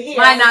What you hear?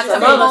 Mine not what to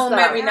you come see. home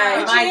every night.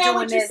 What you Mine hear, doing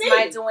what you this. see.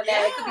 Mine doing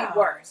that. It could Yeah. be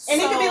worse.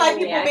 And it could be like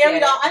people Yeah, I married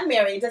get or it.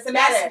 unmarried. It doesn't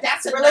matter.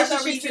 that's another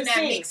Relationships reason you that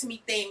see. makes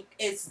me think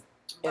it's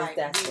like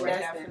we destined. were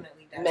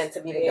definitely destined. Meant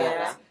to be because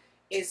together.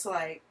 It's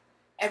like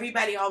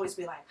everybody always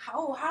be like,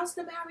 how's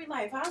the married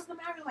life? How's the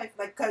married life?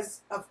 Like,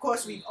 because of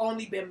course we've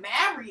only been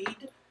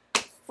married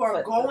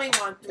for going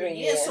on 3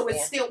 years, so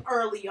it's still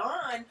early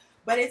on.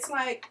 But it's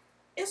like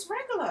it's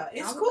regular.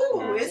 It's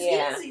cool. It's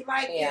easy.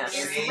 Like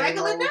it's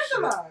regular,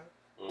 regular.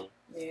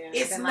 Yeah.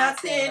 It's Been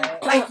nothing.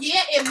 right? Like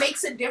it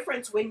makes a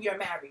difference when you're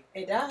married.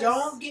 It does.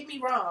 Don't get me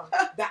wrong.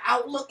 The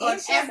outlook on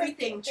It's just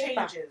everything a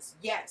paper. changes.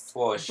 Yes.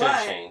 Well, it should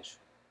But change.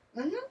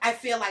 I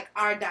feel like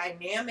our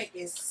dynamic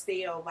is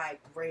still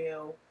like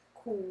real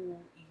cool,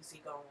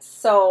 easy going.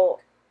 So,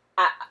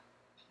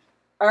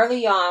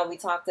 early on, we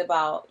talked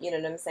about, you know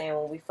what I'm saying,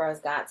 when we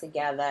first got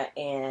together,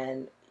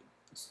 and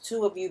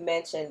two of you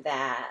mentioned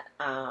that,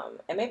 and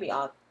maybe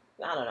all,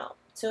 I don't know,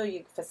 two of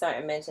you for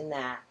certain mentioned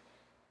that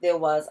there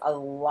was a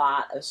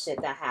lot of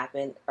shit that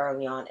happened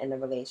early on in the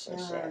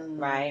relationship,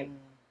 right?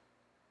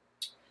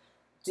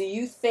 Do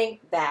you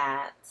think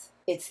that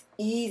it's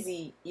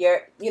easy,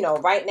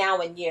 right now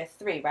in year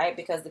 3, right?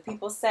 Because the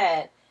people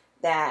said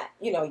that,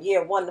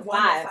 year 1 to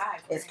 5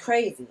 is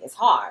crazy, it's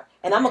hard.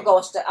 And I'm gonna go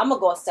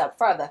a step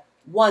further.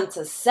 1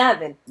 to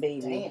 7,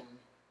 baby. Damn.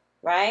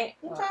 Right?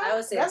 Well, I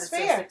would say That's up to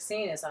fair.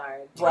 16 is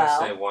hard.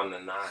 Well, I say 1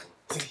 to 9.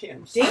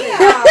 Damn.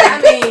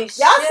 I mean,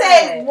 Y'all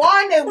say 1 and 1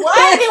 and 1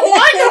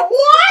 and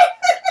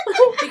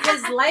 1?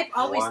 because life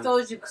always One.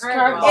 throws you It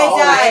curveballs,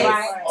 does.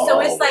 right? So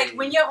it's like Always.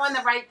 when you're on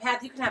the right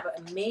path, you can have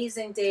an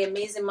amazing day,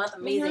 amazing month,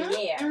 amazing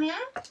year.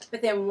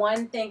 But then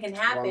one thing can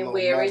happen little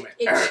where moment.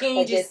 it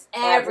changes just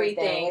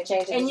everything. It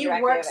changes And the you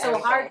trajectory work of so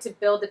everything. hard to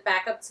build it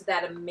back up to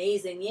that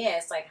amazing year.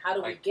 It's like, how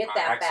do we Like, get I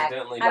that back?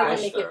 accidentally How do we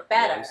pushed make her. it You know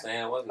better? what I'm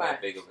saying? It wasn't Right.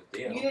 that big of a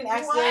deal. You didn't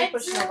accidentally What?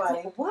 push nobody.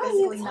 What are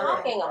you Physically,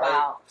 talking no.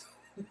 about?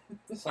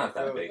 It's not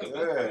that big of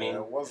Yeah, a I mean,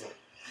 it wasn't.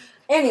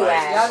 Anyway.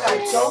 Y'all got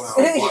Like, jokes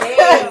no,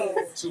 today.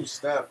 2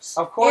 steps.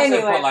 of course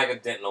Anyway. they put like a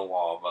dent in the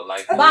wall, but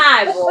like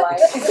Bye, boy.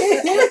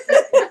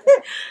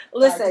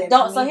 Listen,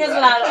 don't. So here's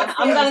what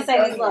I'm gonna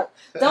say. This, look,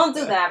 don't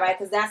do that, right?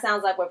 Because that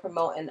sounds like we're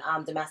promoting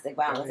domestic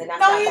violence, and that's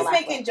No, not he's the life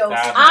making way. jokes.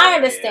 That's- I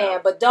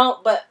understand, but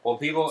don't. But well,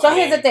 people. so I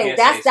here's mean, the thing. you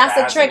can't That's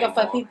say a spaz trigger for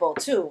anymore. people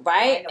too,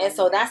 right? And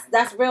so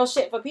that's real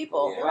shit for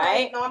people, Yeah.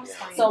 right? No, I'm just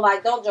Yeah. fine. So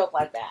like, don't joke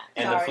like that.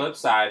 And the Sorry. flip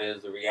side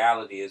is the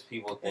reality is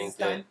people think It's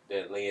that, done.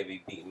 that Leah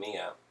be beating me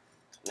up.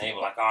 And they be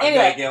like, oh, you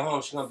Anyway, gotta get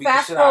home. She's gonna beat the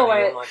fast shit out of you.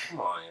 forward. I'm like,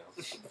 come on,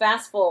 yo.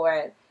 Fast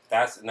forward.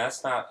 That's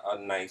not a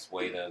nice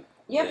way to.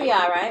 You'll live. be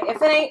all right.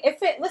 If it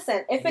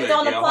You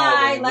don't gotta get apply,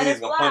 home and let Leah's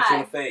it gonna punch you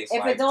in fly. the face. If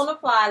like, it don't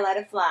apply, let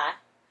it fly.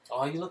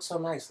 oh, you look so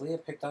nice. Leah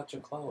picked out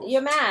your clothes.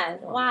 You're mad.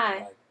 Come on, Why?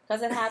 like,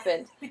 Because it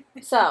happened.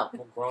 So I'm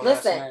a grown-ass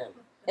listen. man.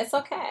 It's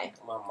okay.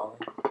 My mother.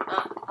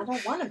 I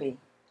don't want to be.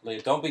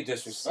 Leah, don't be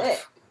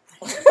disrespectful.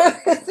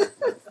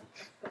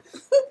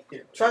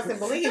 Trust and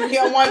believe, you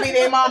don't want to be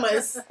their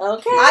mamas.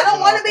 Okay. I don't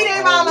want to be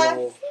their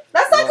mama.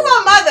 Let's talk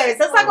about mothers.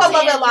 Let's talk about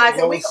mother-in-laws.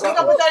 And we can put that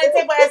on the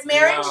table as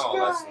marriage. No,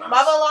 let's not.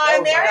 Mother-in-law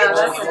and marriage.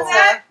 that's We do a-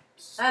 that.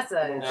 That's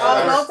a. No.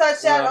 Oh, don't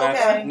touch that. No,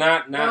 that's Okay.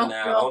 Not now.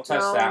 Don't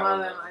touch that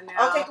one.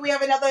 Okay, can we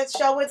have another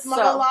show with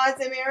mother-in-laws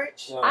and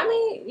marriage? No. I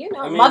mean, you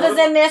know, I mean, mothers what-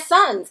 and their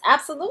sons.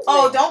 Absolutely.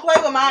 Oh, don't play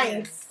with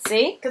mine.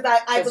 See? Because I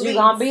Because believe.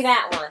 you're going to be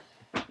that one.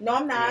 No,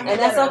 I'm not. And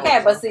that's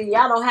okay. But see,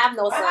 y'all don't have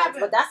no sons.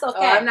 But that's okay.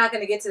 Oh, I'm not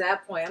gonna get to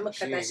that point. I'm gonna cut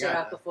She that ain't shit got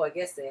off it. before it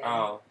gets there.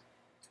 Oh.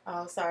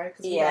 Oh, sorry.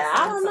 'Cause we Yeah, got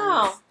I don't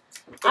know. sons.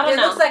 If I don't it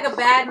know. looks like a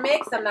bad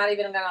mix, I'm not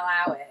even gonna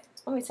allow it.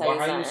 Let me tell Well,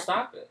 you how something. you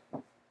stop it?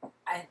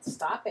 I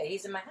stop it.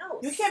 He's in my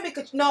house. You can't be.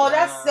 No,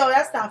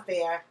 that's not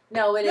fair.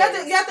 No, it You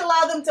is. have to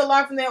allow them to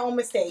learn from their own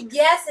mistakes.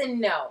 Yes and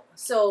no.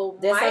 So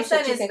There's my some son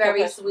shit you is can very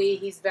correct. sweet.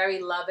 He's very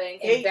loving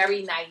and He-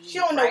 very naive. She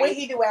don't know right? what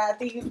he do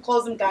after he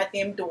close them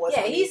goddamn doors.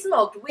 Yeah, he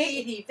smoked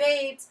weed, he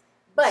vaped,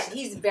 but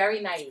he's very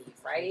naive,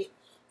 right?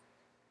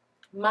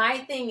 My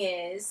thing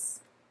is,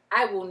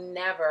 I will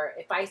never,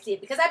 if I see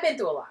it, because I've been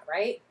through a lot,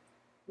 right?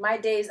 My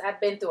days, I've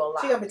been through a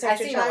lot. She gonna protect I've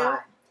your seen child? a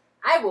lot.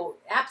 I will,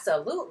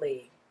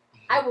 absolutely.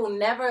 I will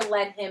never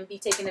let him be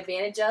taken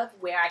advantage of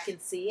where I can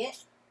see it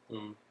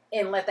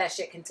and let that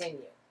shit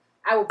continue.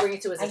 I will bring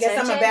it to his I guess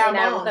attention I'm a bad and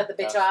I will mom. cut the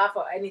bitch off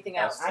or anything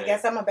else. I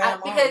guess I'm a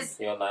bad mom. Because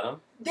You don't let him?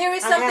 there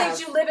is I some have.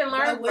 things you live and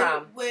learn from. Yeah.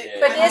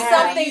 But there's I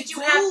some have. things you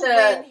have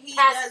to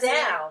pass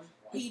down.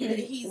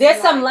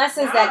 There's some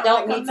lessons that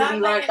don't need to be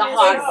learned the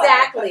hard way.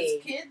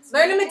 Exactly.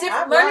 Learn them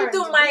I've learn them learned.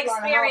 through my We learn the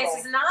hard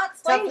experiences, way. not Tough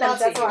explaining them love,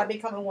 to that's why I you.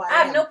 become who I I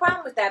have am. no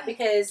problem with that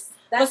because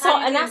But that's so, how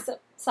you and can, that's,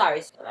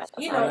 sorry.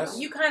 you know,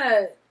 you kind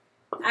of,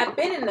 I've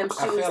been in them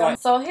I shoes. feel like-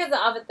 So here's the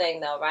other thing,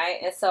 though, right?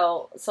 And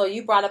so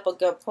you brought up a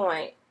good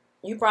point.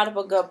 You brought up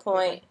a good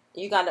point.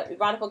 You brought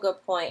up a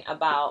good point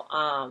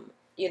about,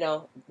 you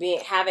know,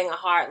 having a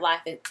hard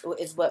life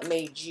is what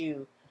made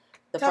you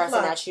the Tough person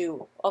love. that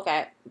you.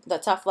 Okay, the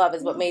tough love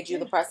is what made you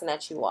the person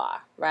that you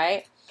are,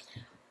 right?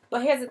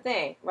 But here's the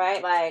thing,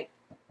 right? Like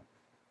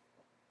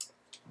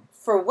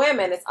for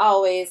women, it's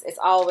always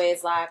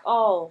like,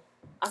 oh,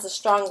 that's a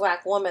strong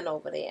black woman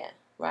over there,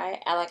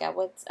 right? And like at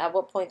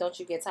what point don't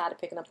you get tired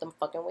of picking up them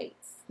fucking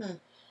weights?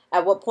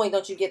 At what point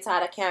don't you get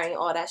tired of carrying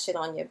all that shit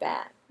on your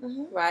back,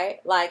 right?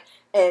 Like,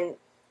 and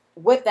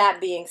with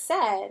that being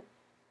said,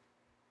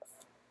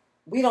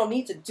 we don't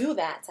need to do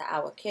that to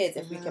our kids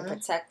if we can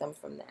protect them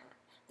from that.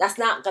 That's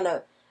not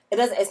gonna.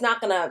 It's not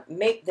gonna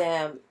make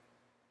them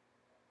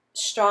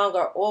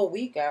stronger or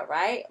weaker,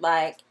 right?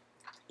 Like,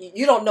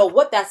 you don't know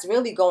what that's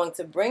really going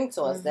to bring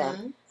towards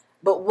them.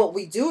 But what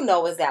we do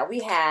know is that we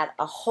had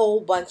a whole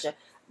bunch of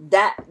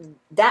that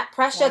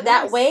pressure,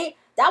 that weight.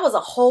 That was a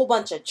whole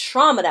bunch of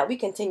trauma that we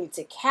continue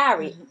to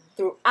carry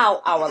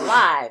throughout our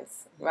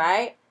lives,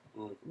 right?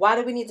 Why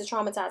do we need to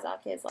traumatize our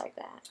kids like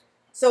that?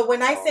 So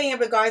when I say in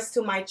regards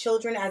to my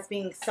children as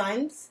being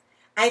sons,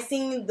 I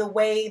seen the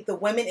way the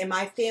women in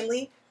my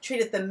family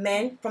treated the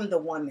men from the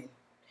women.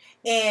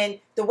 And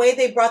the way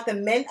they brought the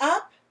men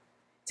up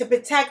to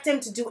protect them,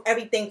 to do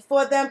everything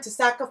for them, to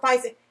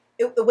sacrifice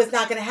it was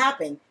not going to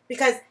happen.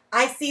 Because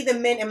I see the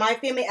men in my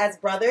family as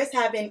brothers,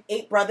 having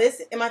 8 brothers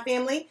in my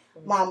family.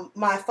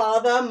 My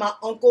father, my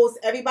uncles,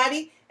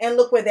 everybody. And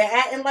look where they're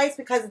at in life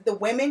because of the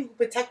women who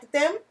protected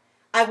them.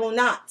 I will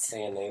not.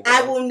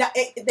 I will not.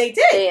 They did.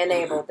 They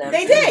enabled them.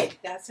 They did.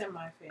 That's in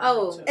my family.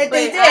 Oh, too. They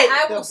did.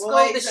 I will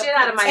scold the shit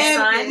out of my And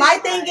son. my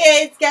thing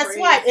is, guess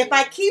what? If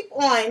I keep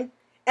on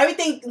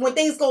everything, when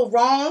things go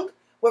wrong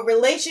with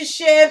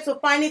relationships,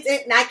 with finance,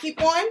 and I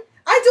keep on,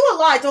 I do a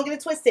lot. Don't get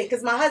it twisted,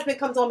 because my husband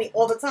comes on me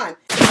all the time.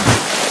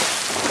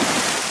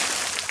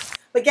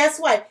 But guess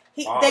what?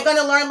 They're going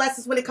to learn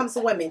lessons when it comes to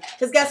women.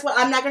 Because guess what?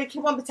 I'm not going to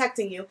keep on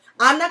protecting you.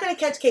 I'm not going to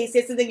catch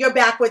cases and then you're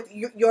back with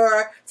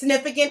your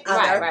significant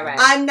other. Right.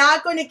 I'm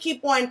not going to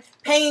keep on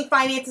paying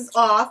finances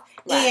off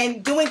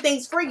and doing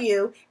things for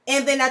you.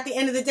 And then at the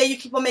end of the day, you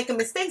keep on making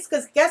mistakes.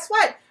 Because guess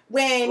what?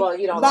 When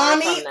you don't learn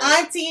mommy, from them.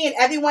 auntie, and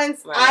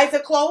everyone's eyes are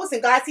closed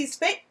and God sees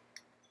fit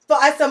for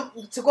us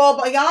to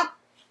go beyond,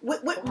 y'all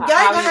ain't going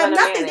to have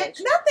nothing.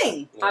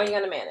 Nothing. How are you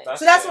going to manage?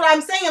 So that's what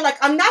I'm saying. Like,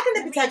 I'm not going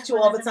to protect you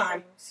all the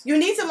time. You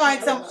need to learn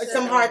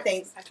some hard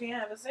things. I can't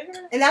have a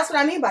cigarette. And that's what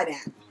I mean by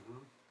that.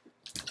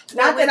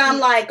 Not that I'm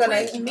like going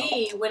With to...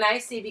 me, when I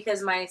see,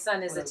 because my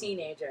son is a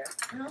teenager,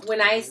 when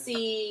I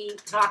see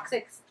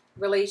toxic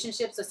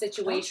relationships or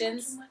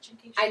situations,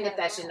 I nip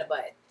that shit in the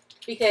bud.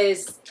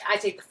 Because I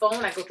take the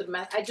phone, I go through the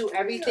mess, I do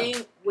everything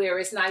where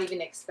it's not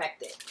even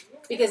expected.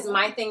 Because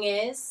my thing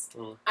is,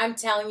 I'm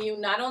telling you,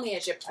 not only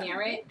as your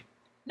parent,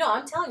 no,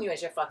 I'm telling you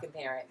as your fucking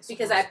parent.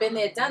 Because I've been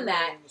there, done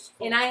that,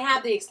 and I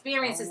have the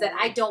experiences that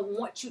I don't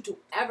want you to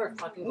ever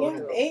fucking go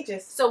through.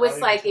 Ages. So it's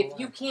like, if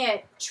you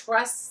can't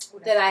trust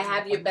that I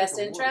have your best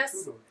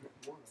interests,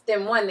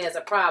 then one, there's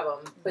a problem.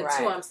 But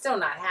two, Right. I'm still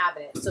not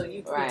having it. So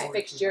you Right.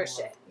 fixed your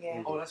shit.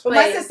 Yeah. Oh, that's But But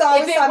my sister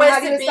always if it told me, was how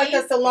do you to expect be-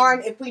 us to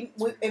learn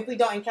if we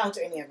don't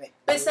encounter any of it?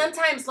 But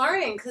sometimes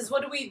learning, because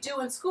what do we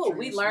do in school?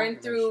 We learn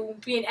through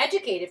being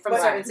educated from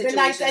But certain the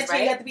nice situations,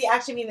 educated, you have right? to be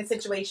actually in a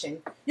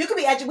situation. You could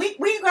be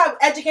we got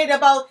educated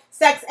about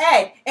sex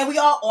ed, and we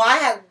all. I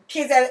had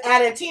kids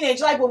at a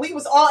teenage life, but we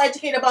was all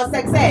educated about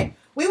sex ed.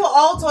 We were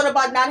all taught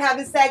about not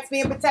having sex,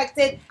 being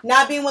protected,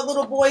 not being with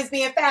little boys,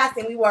 being fast,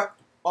 and we were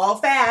all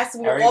fast.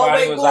 We were all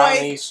Everybody big was out in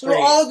boys. these We were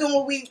streets. all doing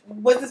what we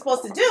wasn't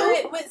supposed to do.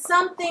 But with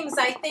some things,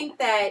 I think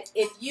that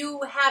if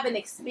you have an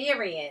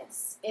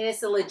experience, and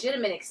it's a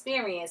legitimate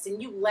experience,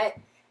 and you let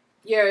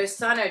your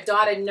son or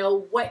daughter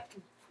know what,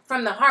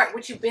 from the heart,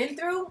 what you've been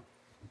through,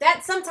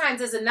 that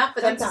sometimes is enough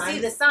for them to see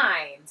the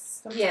signs.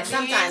 Yeah,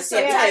 sometimes. Yeah,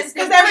 Sometimes because the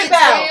they kids,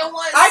 rebel. they don't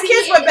wanna Our see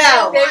kids it, and they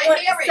rebel. don't wanna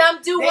hear it.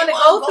 Some do They want to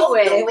wanna go through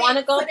it. They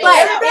wanna go for through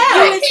themselves. it. But if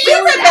you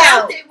instill Kids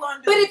that, rebel.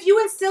 but if you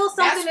instill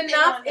something That's what they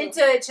enough wanna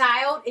do. into a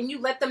child and you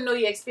let them know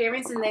your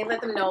experience and they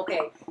let them know,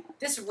 okay,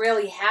 this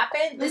really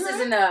happened. This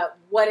isn't a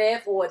what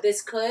if or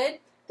this could.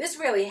 This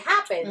really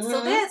happened.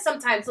 So they're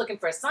sometimes looking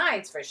for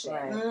signs for shit.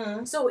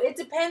 Right. So it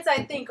depends,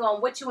 I think,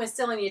 on what you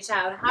instill in your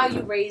child, how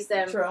you raise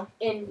them True.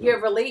 in your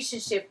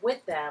relationship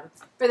with them,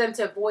 for them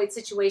to avoid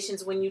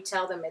situations when you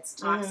tell them it's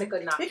toxic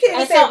or not. You can't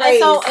And say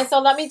so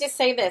let me just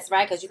say this,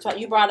 right? Because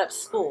you brought up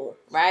school,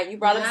 right? You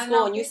brought up I school,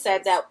 know and you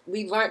said that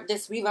we learned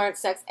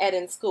sex ed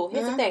in school.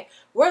 Here's Mm-hmm. the thing: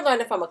 we're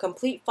learning from a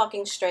complete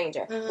fucking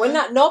stranger. We're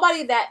not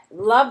nobody that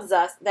loves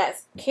us, that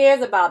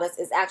cares about us,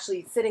 is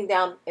actually sitting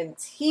down and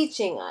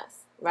teaching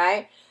us,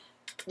 right?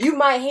 You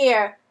might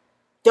hear,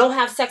 "Don't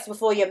have sex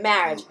before your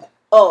marriage."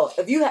 Oh,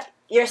 if you have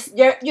if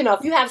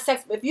you have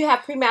sex, if you have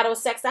premarital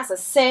sex, that's a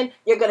sin.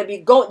 You're gonna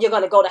go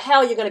to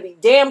hell. You're gonna be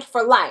damned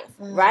for life,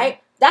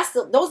 right?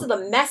 Those are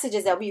the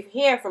messages that we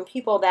hear from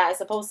people that are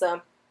supposed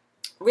to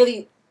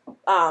really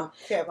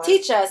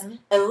teach us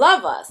and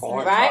love us,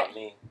 Porn right? taught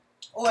me.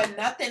 Or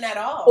nothing at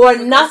all. Or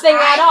Because nothing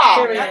I at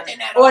all. had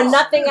nothing at Or all.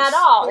 nothing at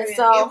all. And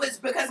so It was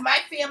because my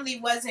family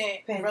wasn't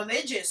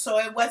religious, so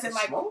it wasn't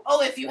like,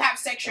 oh, if you have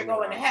sex, you're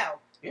going to hell.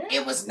 Yeah.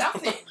 It was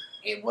nothing.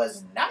 It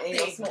was nothing. Ain't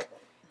no smoke.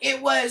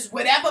 It was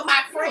whatever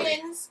my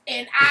friends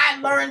and I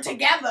learned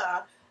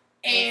together,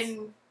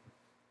 and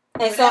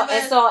and as far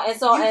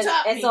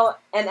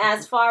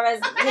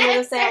as you know what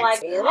I'm saying,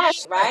 like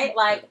right,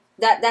 like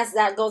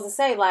that goes to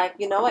say, like,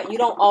 you know what, you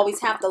don't always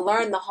have to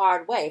learn the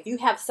hard way. If you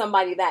have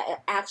somebody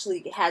that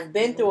actually has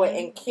been through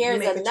it and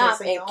cares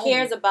enough and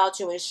cares about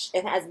you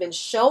and has been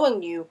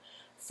showing you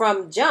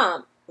from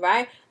jump,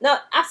 right? No,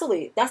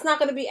 absolutely, that's not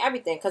going to be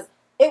everything, because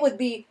it would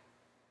be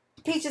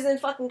peaches and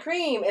fucking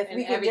cream if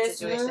we could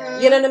just, you know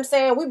what I'm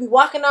saying? We'd be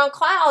walking on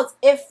clouds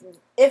if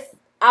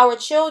our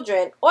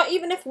children, or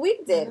even if we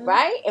did,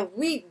 right? If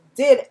we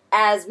did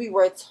as we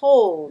were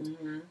told,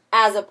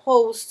 as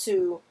opposed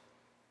to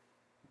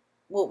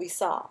what we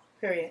saw.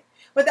 Period.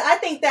 But I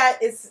think that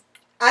is,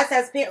 us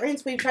as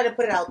parents, we try to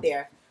put it out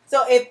there.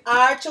 So if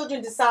our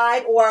children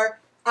decide, or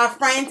our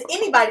friends,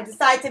 anybody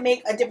decide to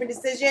make a different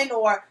decision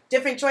or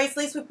different choice, at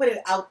least we put it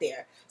out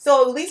there.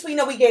 So at least we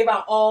know we gave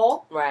our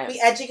all. Right. We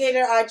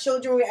educated our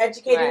children. We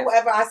educated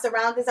whoever our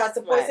surroundings, our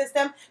support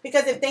system.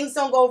 Because if things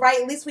don't go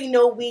right, at least we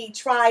know we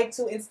tried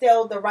to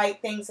instill the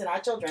right things in our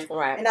children.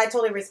 Right. And I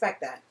totally respect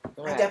that.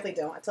 Right. I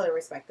definitely do. I totally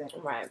respect that.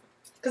 Right.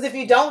 Because if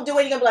you don't do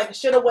it, you're going to be like,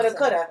 shoulda, woulda,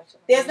 coulda.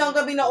 There's not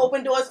going to be no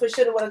open doors for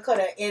shoulda, woulda,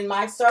 coulda. In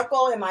my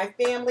circle, in my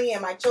family,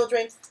 in my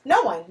children,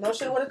 no one. No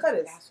shoulda, woulda,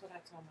 couldas. that's what I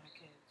tell my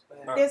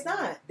kids. But There's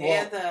not.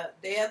 they're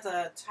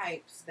the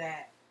types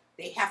that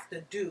they have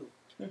to do.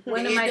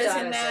 One of It my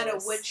doesn't daughters matter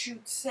is. what you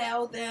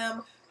tell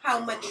them, how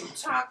much you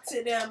talk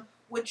to them,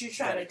 what you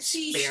try to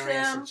teach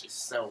them.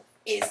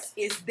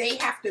 Is they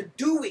have to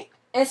do it.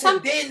 And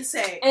then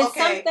say, and okay,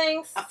 some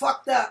things, I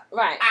fucked up.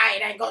 right? I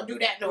ain't gonna do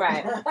that no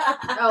Right. more.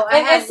 Oh,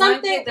 And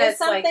some things you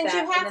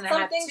have.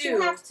 Some things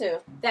you have to.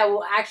 that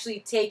will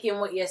actually take in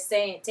what you're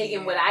saying, take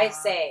in what I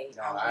say.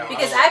 I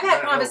Because I've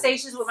had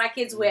conversations with my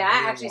kids where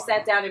I actually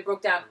sat down and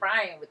broke down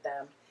crying with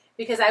them,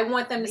 because I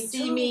want them to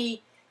see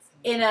me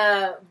in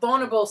a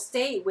vulnerable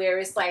state where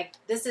it's like,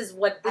 this is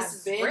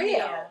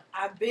real.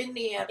 I've been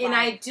there. And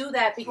I do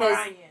that because,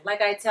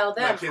 like I tell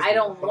them, I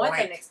don't want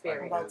an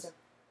experience.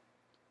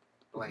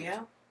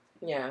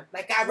 Yeah.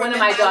 Like I One remember of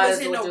my I was daughters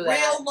in will a do real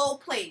that. low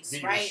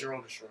place, right?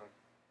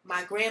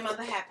 My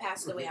grandmother had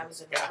passed away. I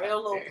was in a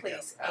real low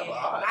place. And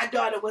my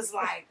daughter was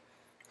like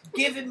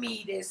giving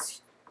me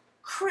this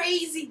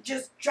crazy,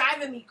 just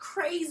driving me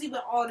crazy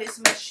with all this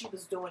mess she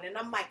was doing. And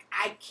I'm like,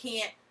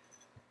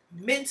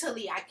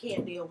 mentally, I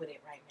can't deal with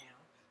it right now.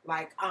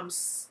 Like, I'm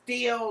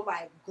still,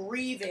 like,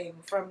 grieving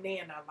from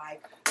Nana.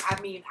 Like, I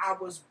mean, I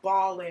was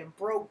bawling,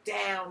 broke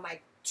down,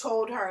 like,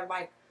 told her,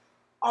 like,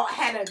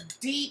 had a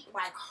deep,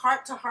 like,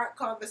 heart-to-heart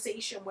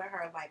conversation with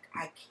her. Like,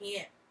 I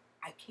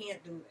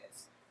can't do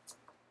this.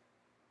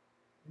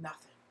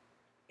 Nothing.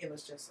 It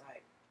was just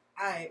like,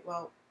 all right,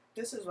 well,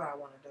 this is what I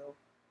want to do.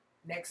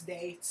 Next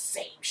day,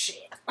 same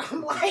shit.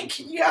 I'm like,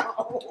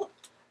 yo.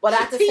 But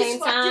at the same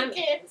time,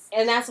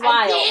 and that's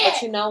wild.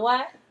 But you know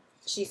what?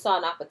 she saw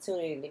an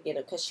opportunity to get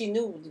it because she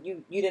knew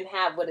you didn't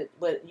have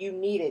what you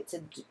needed to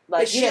do.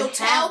 But You she'll didn't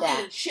have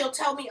that. she'll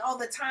tell me all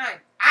the time,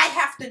 I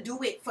have to do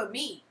it for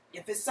me.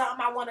 If it's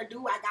something I want to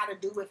do, I got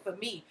to do it for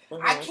me.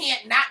 Mm-hmm. I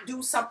can't not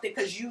do something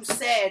because you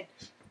said,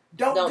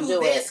 don't do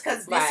this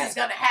because this is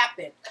going to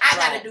happen. I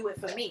got to do it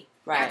for me.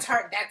 Right.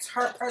 That's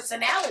her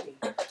personality.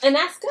 And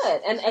that's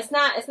good. And it's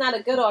not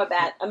a good or a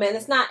bad. I mean,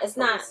 it's not,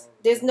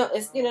 there's no,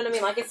 it's, you know what I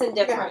mean? Like, it's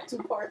indifferent. Two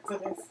parts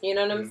of this. You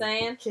know what I'm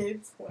saying?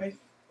 Kids, wife.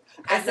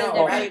 I know,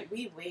 indifferent. right?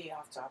 We way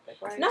off topic,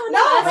 right? No,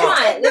 that's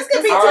fine. This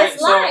could be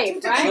just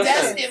life, right?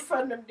 That's it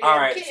from them damn All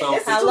right, kids. so-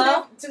 This is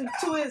Hello?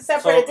 two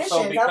separate editions.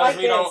 So I like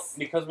this.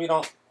 because we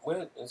don't.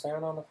 Where is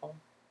Aaron on the phone?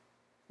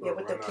 Yeah,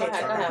 with the Go kids.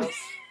 ahead.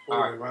 All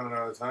right, running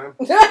out of time.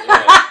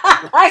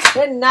 I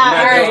could not. I'm not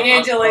Alright, doing-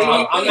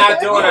 Angela, I'm not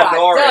doing a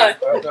Nori. I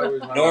thought we was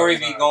running out Nori of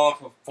be time. going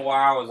for 4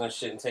 hours and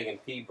shit and taking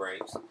pee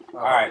breaks. All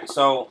right,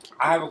 so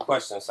I have a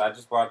question. So I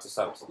just brought this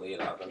up to Leah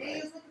the other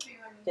night.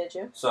 Did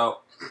you? So,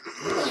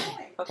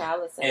 Okay,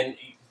 I'll listen. and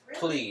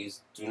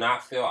please do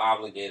not feel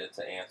obligated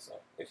to answer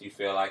if you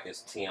feel like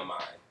it's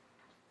TMI.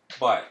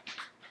 But,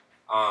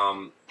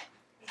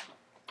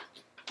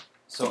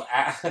 so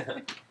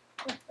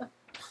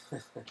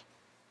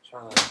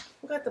trying to.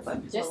 Who got the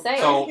button? Just say it.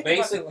 So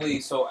basically,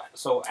 so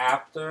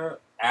after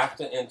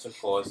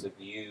intercourse, if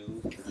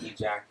you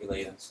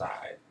ejaculate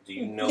inside, do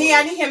you know?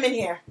 I need him in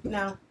here.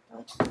 No.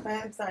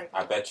 I'm sorry.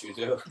 I bet you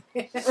do.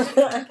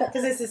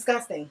 Because it's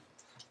disgusting.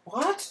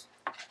 What?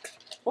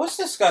 What's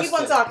disgusting? Keep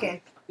on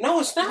talking. No,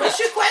 it's not. What's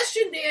your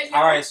question, Daniel?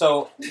 All right,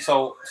 so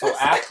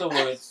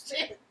afterwards,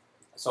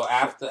 so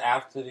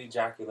after the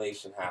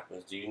ejaculation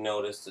happens, do you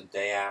notice the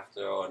day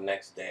after or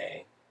next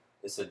day,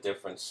 it's a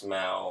different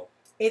smell?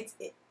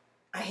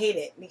 I hate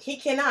it. He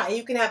cannot.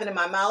 You can have it in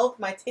my mouth,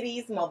 my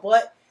titties, my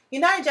butt.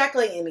 You're not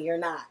ejaculating me. You're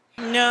not.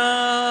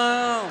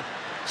 No,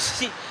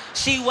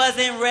 she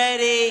wasn't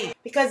ready.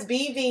 Because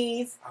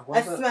BVs,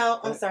 a smell.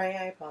 I'm sorry.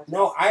 I apologize.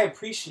 No, I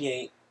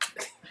appreciate.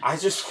 I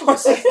just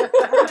wasn't.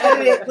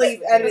 Edit it,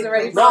 please. Edit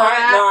it, please.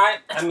 I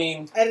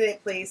mean. Edit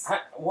it, please.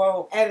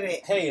 Well. Edit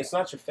it. Hey, it's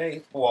not your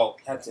face. Well,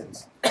 that's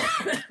it.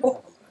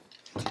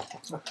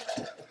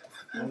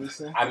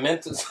 I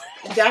meant to.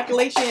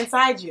 Ejaculation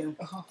inside you.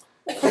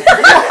 Why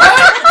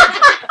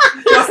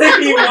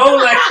did he roll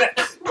like that?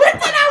 What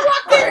did I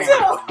walk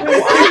into?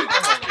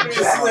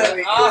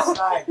 Literally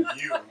inside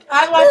you.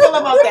 How do I feel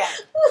about that?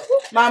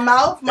 My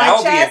mouth, my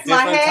chest, my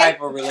That would be a different head,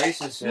 type of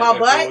relationship my if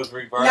butt, it was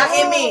reversed. not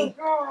in me.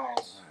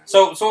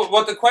 So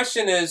what the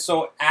question is,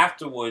 so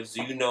afterwards,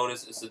 do you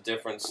notice it's a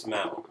different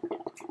smell?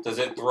 Does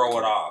it throw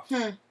it off?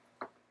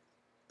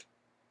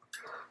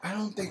 I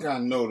don't think I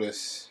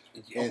notice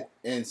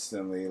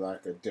instantly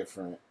like a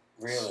different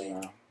Really?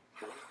 smell.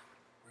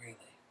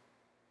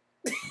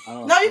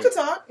 No, you can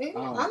talk. I'm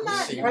don't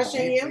not think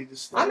rushing you.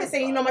 I'm just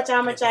saying,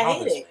 how much I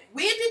hate it.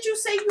 Where did you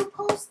say you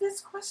posed this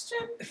question?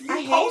 I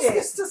You hate posed it.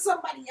 this to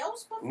somebody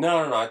else before?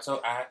 No. I told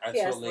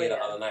Yes, Leah the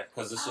Leah. other night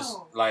because it's just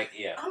Oh. like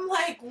yeah. I'm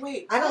like,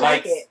 wait. I don't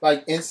Like- like it.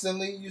 Like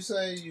instantly, you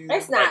say you.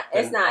 It's not. Like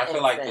It's not. I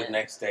feel like the instant.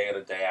 next day or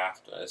the day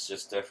after, it's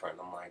just different.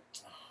 I'm like,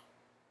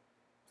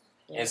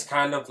 it's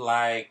kind of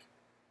like.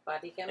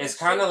 Body chemistry It's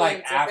kind of like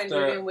is different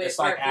after. even with It's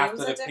like perfumes after are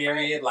the different.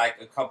 period, like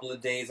a couple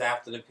of days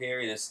after the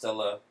period, it's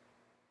still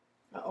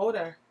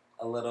Odor.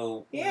 a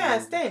little. Yeah,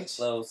 stench.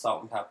 Little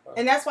salt and pepper.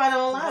 And that's why I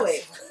don't allow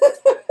it.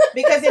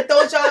 Because it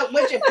throws y'all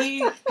with your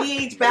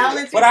pH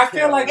balance. But I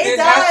feel like it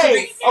there has to does.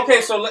 be.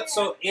 Okay,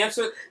 so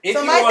answer if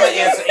So you my want to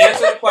thing is-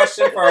 answer the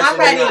question first. I'm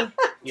and then ready.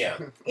 Yeah.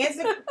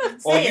 Answer.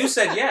 Well, say you it.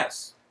 said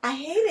yes. I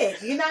hate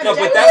it. You're not. No,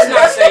 but that's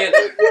not saying.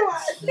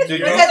 Because Do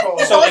you?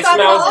 it So goes it off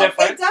smells the-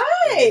 different, It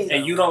does.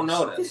 and you don't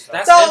notice.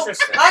 That's So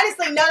interesting.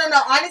 honestly, no.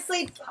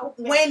 Honestly,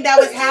 when that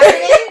was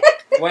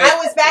happening, Wait, I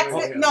was back to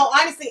okay. no.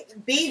 Honestly,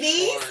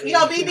 BVs. You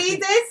know what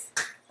BVs is?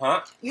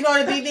 Huh? You know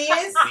what a BV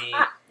is?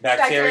 The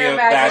bacteria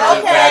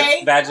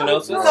Okay.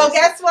 vaginosis. So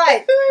guess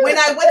what? When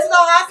I went to the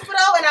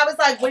hospital and I was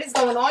like, what is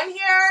going on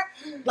here?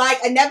 Like,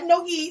 I never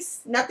know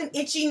yeast, nothing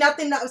itchy,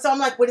 nothing. So I'm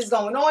like, what is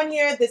going on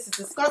here? This is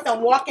disgusting. I'm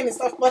walking and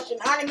stuff flushing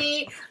out of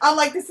me. I'm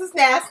like, this is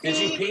nasty.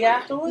 Did you pee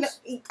afterwards?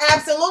 No,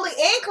 absolutely.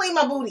 And clean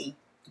my booty.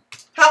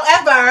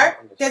 However,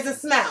 there's a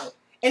smell.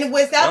 And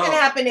what's not going to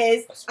happen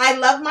is I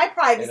love my It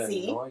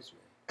privacy. annoys me.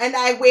 And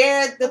I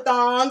wear the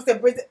thongs,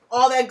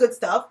 all that good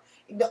stuff.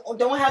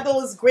 Don't have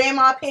those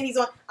grandma panties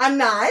on. I'm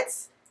not.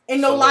 And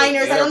no So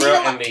liners. you're I don't a need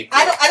real a MVP.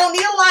 I don't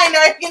need a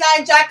liner if you're not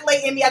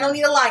ejaculating me. I don't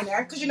need a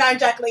liner because you're not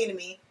ejaculating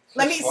me.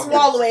 Let me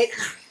swallow it.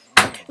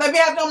 Let me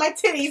have it on my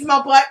titties,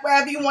 my butt,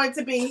 wherever you want it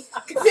to be.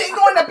 It ain't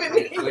going up in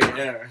me.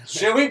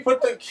 Should we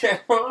put the camera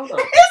on?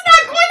 It's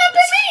not going up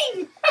in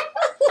me.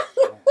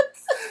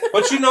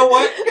 But you know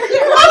what? It's gonna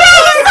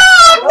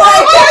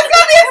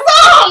be a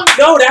song.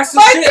 No, that's the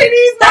My shit.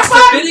 titties, my That's the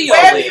butt, video,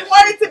 wherever Leah. you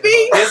want it to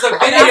be. There's a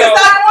It's video.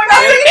 not going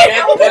up in me.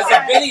 There's a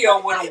video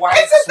with a wife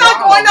It's just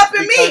not going up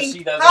in because me.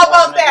 she doesn't How want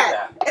about him to do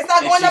that? It's not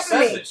not going she up for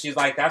says me. it. She's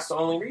like, that's the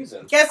only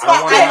reason. Guess I what?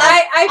 don't wanna-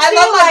 I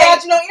love my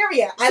vaginal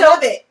area. I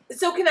love it.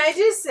 So can I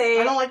just say,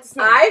 I don't like the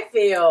smell. I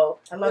feel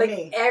I love like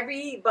me.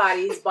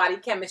 everybody's body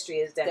chemistry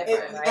is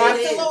different, right?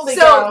 Absolutely,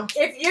 So girl.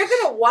 if you're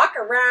gonna walk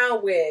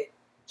around with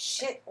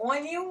shit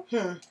on you,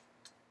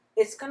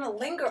 it's gonna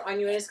linger on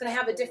you, and it's gonna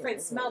have a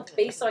different smell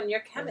based on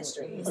your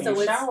chemistry. But So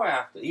you it's shower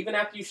after, even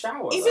after you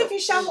shower. Even though. if you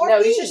shower or no,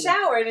 you pee. should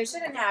shower, and it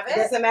shouldn't have it.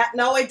 Doesn't matter.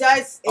 No, it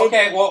does.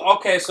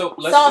 Okay, so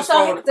let's just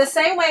So go. the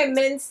same way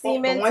men's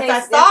semen once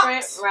tastes I stopped-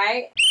 different,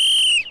 right?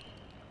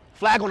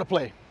 Flag on the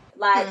play.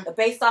 Like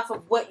based off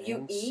of what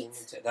you eat.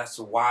 That's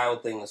a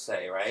wild thing to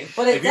say, right?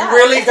 But it if you does.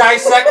 really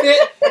dissect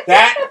it,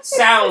 that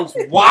sounds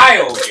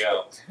wild,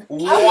 yo.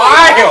 Wild.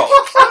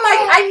 I'm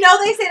like, I know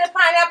they say the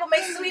pineapple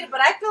makes it sweeter,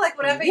 but I feel like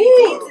whatever you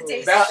eat, it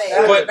tastes the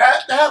same.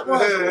 That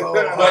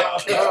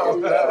was.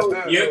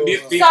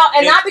 So,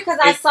 and not because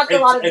I sucked a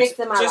lot of dicks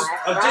in my life.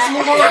 Just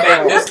move on,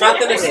 man. There's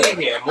nothing to see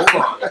here. Move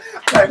on.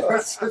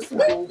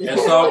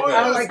 It's all good.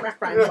 I don't like my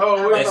friend. It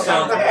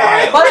sounds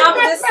wild. But I'm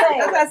just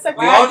saying.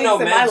 We all know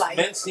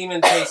men's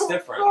semen tastes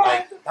different.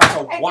 Like, that's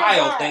a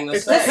wild thing to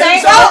say. The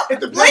same.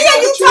 Leah,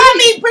 you told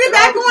me put it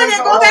back on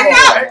and go back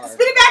out.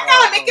 Spit it back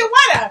out and make it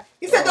wetter.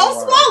 You said don't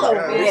swallow.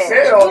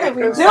 What are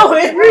we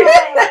doing?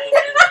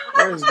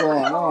 What is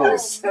going on?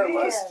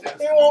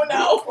 They won't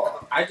know.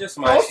 I just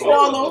might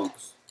swallow.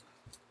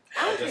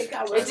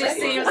 It just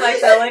seems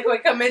like the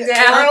liquid coming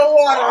down. Brown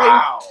water.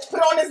 Wow. Put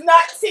on his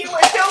nut. See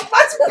what feels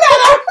much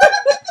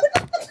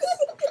better.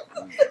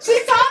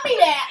 She taught me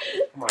that.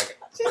 Oh my God.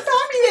 She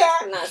taught me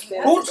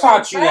that. Who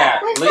taught you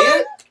that,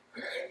 Leah?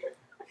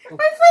 My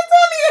friend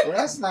told me that.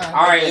 That's not.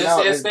 All right,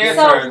 it's their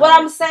So turn. what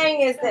I'm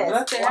saying is this.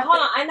 Let them- Well, hold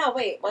on. I know.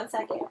 Wait 1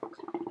 second.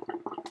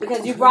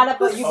 Because you brought up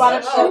a good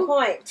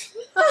point.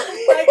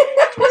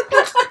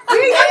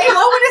 You got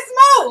blowing the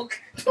smoke.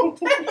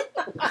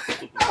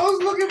 I was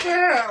looking for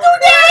him.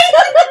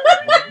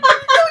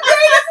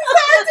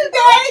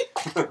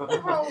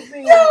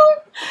 Today. No,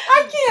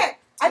 I can't.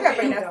 I gotta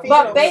bring that.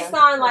 But based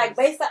on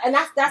and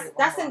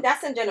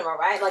that's in general,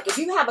 right? Like if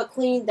you have a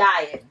clean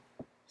diet,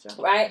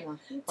 right?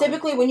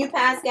 Typically when you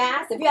pass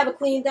gas, if you have a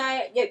clean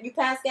diet, you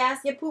pass gas,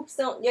 your poop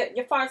still,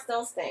 your farts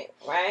don't stink,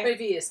 right? But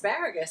if you eat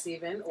asparagus,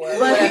 even or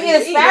But if you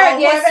get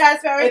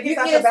asparagus, if you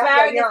get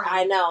asparagus,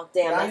 I know,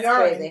 damn, that's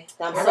crazy.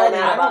 I'm so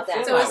mad about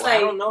that. So it's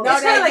like, no,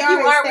 it's kind of like you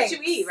are what you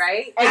eat,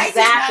 right?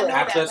 Exactly.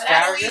 After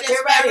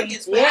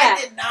asparagus? Yeah.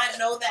 I did not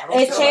know that.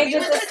 It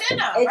changes We went to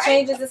dinner, it right?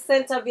 changes the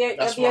scent of your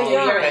That's your why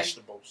urine.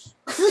 vegetables.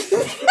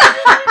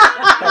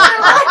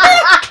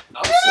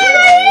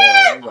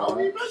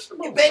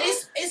 But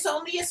it's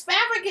only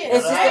asparagus.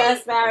 It's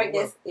just the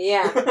asparagus.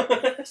 Yeah.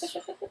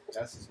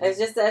 It's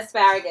just the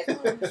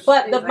asparagus.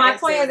 But my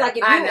point is, like,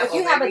 if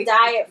you have a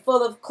diet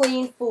full of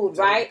clean food,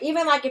 right?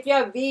 Even like if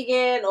you're a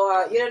vegan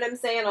or you know what I'm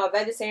saying, or a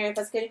vegetarian,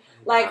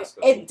 like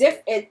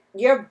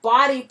your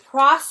body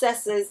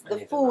processes the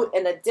food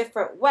in a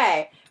different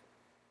way.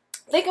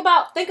 Think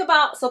about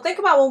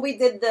when we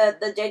did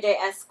the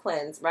JJS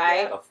cleanse,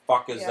 right? The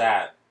fuck is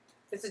that?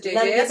 It's a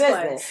None of your JJS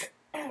business,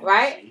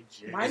 right?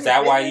 Is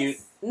that why you?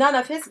 None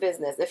of his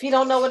business. If you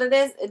don't know what it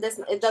is, it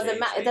doesn't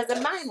matter. It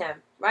doesn't mind him,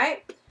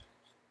 right?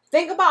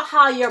 Think about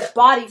how your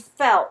body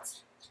felt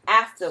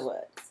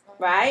afterwards,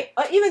 right?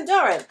 Or even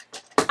during.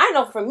 I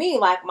know for me,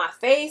 like my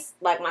face,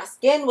 like my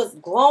skin was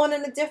glowing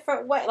in a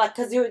different way, like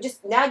because you're just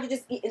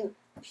eating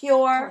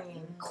pure,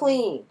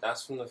 clean.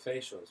 That's from the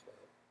facials, man.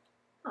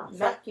 Oh,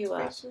 fuck you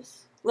up.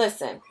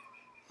 Listen.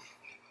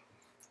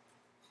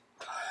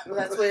 Well,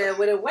 that's where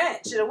it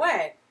went. Should have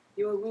went.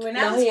 We went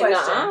out this No,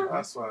 question.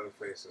 That's why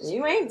the faces.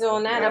 You ain't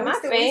doing that on my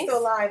We face.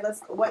 still live.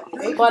 Let's what?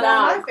 They But, go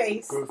on my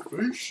face. Good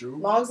facial.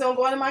 Long as they don't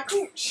go into my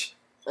cooch.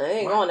 It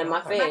ain't going in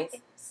my face.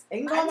 They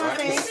can go on my I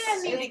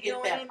face. need to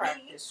get that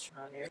practice.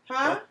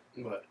 Huh?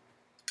 But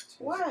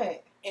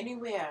What?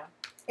 Anywhere.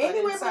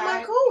 Anywhere but my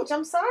inside. cooch.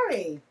 I'm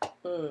sorry.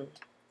 Mm.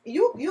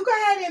 You go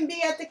ahead and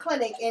be at the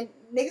clinic and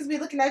niggas be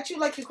looking at you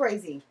like you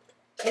crazy.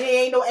 And it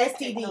ain't no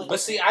STD. But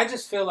see, I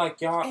just feel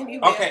like y'all.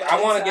 Anywhere Okay, but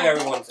I want to get inside.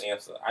 everyone's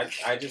answer.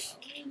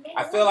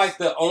 I feel like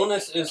the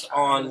onus is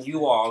on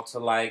you all to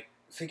like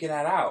figure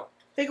that out.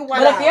 Figure what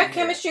But out. if your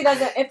chemistry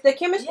doesn't, if it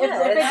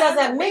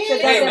doesn't mix,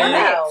 it Hey doesn't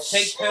man, mix.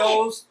 take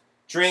pills,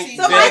 drink.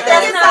 So my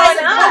thing is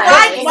like,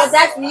 Right, but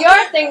that's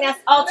your thing that's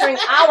altering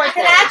our Can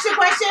thing. I ask you a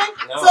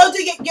question? No. So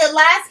do your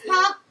last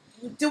pump,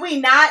 do we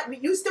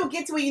not, you still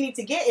get to where you need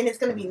to get and it's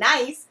going to be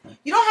nice.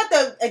 You don't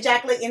have to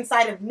ejaculate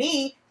inside of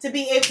me to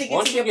be able to get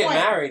Once to you your get point.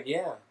 married,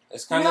 yeah,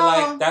 it's kind of No.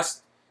 like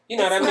that's you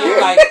know what I mean.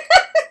 Like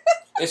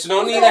it's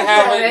no need to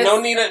have it,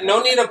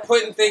 no need of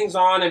putting things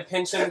on and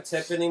pinching the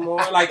tip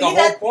anymore. Like the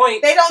whole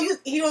point.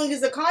 He don't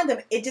use a condom.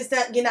 It just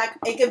you're not.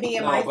 It could be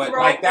in my but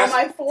throat, like that's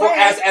on my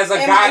forehead, as a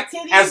and guy, my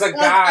titties, as a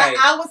guy.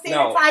 I would say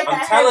No, inside I'm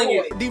that telling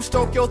you. head Deep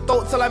stroke your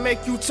throat till I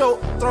make you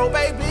choke. Throw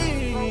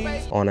baby.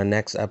 On the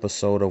next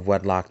episode of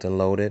Wedlocked and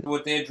Loaded.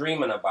 What they're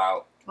dreaming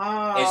about,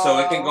 Oh. and so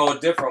it can go a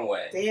different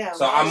way. Damn.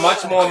 So I'm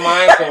much more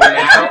mindful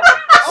now.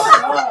 Oh,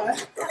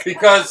 God.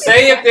 Because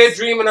say if they're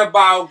dreaming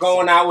about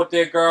going out with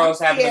their girls,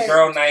 having a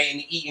girl night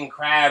and eating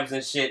crabs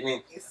and shit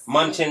and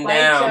munching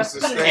down,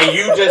 and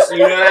you just, you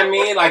know what I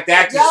mean? Like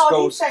that just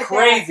goes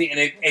crazy and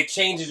it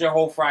changes your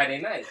whole Friday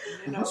night.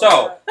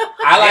 So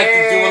I like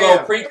to do a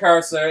little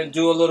precursor and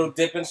do a little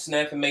dip and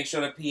sniff and make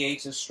sure the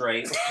pH is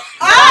straight.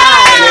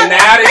 And then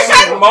now that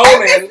she's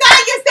moaning,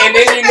 and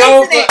then you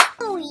know,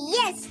 oh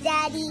yes,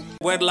 Daddy.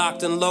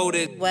 Wedlocked and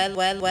loaded.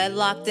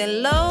 Wedlocked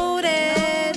and loaded.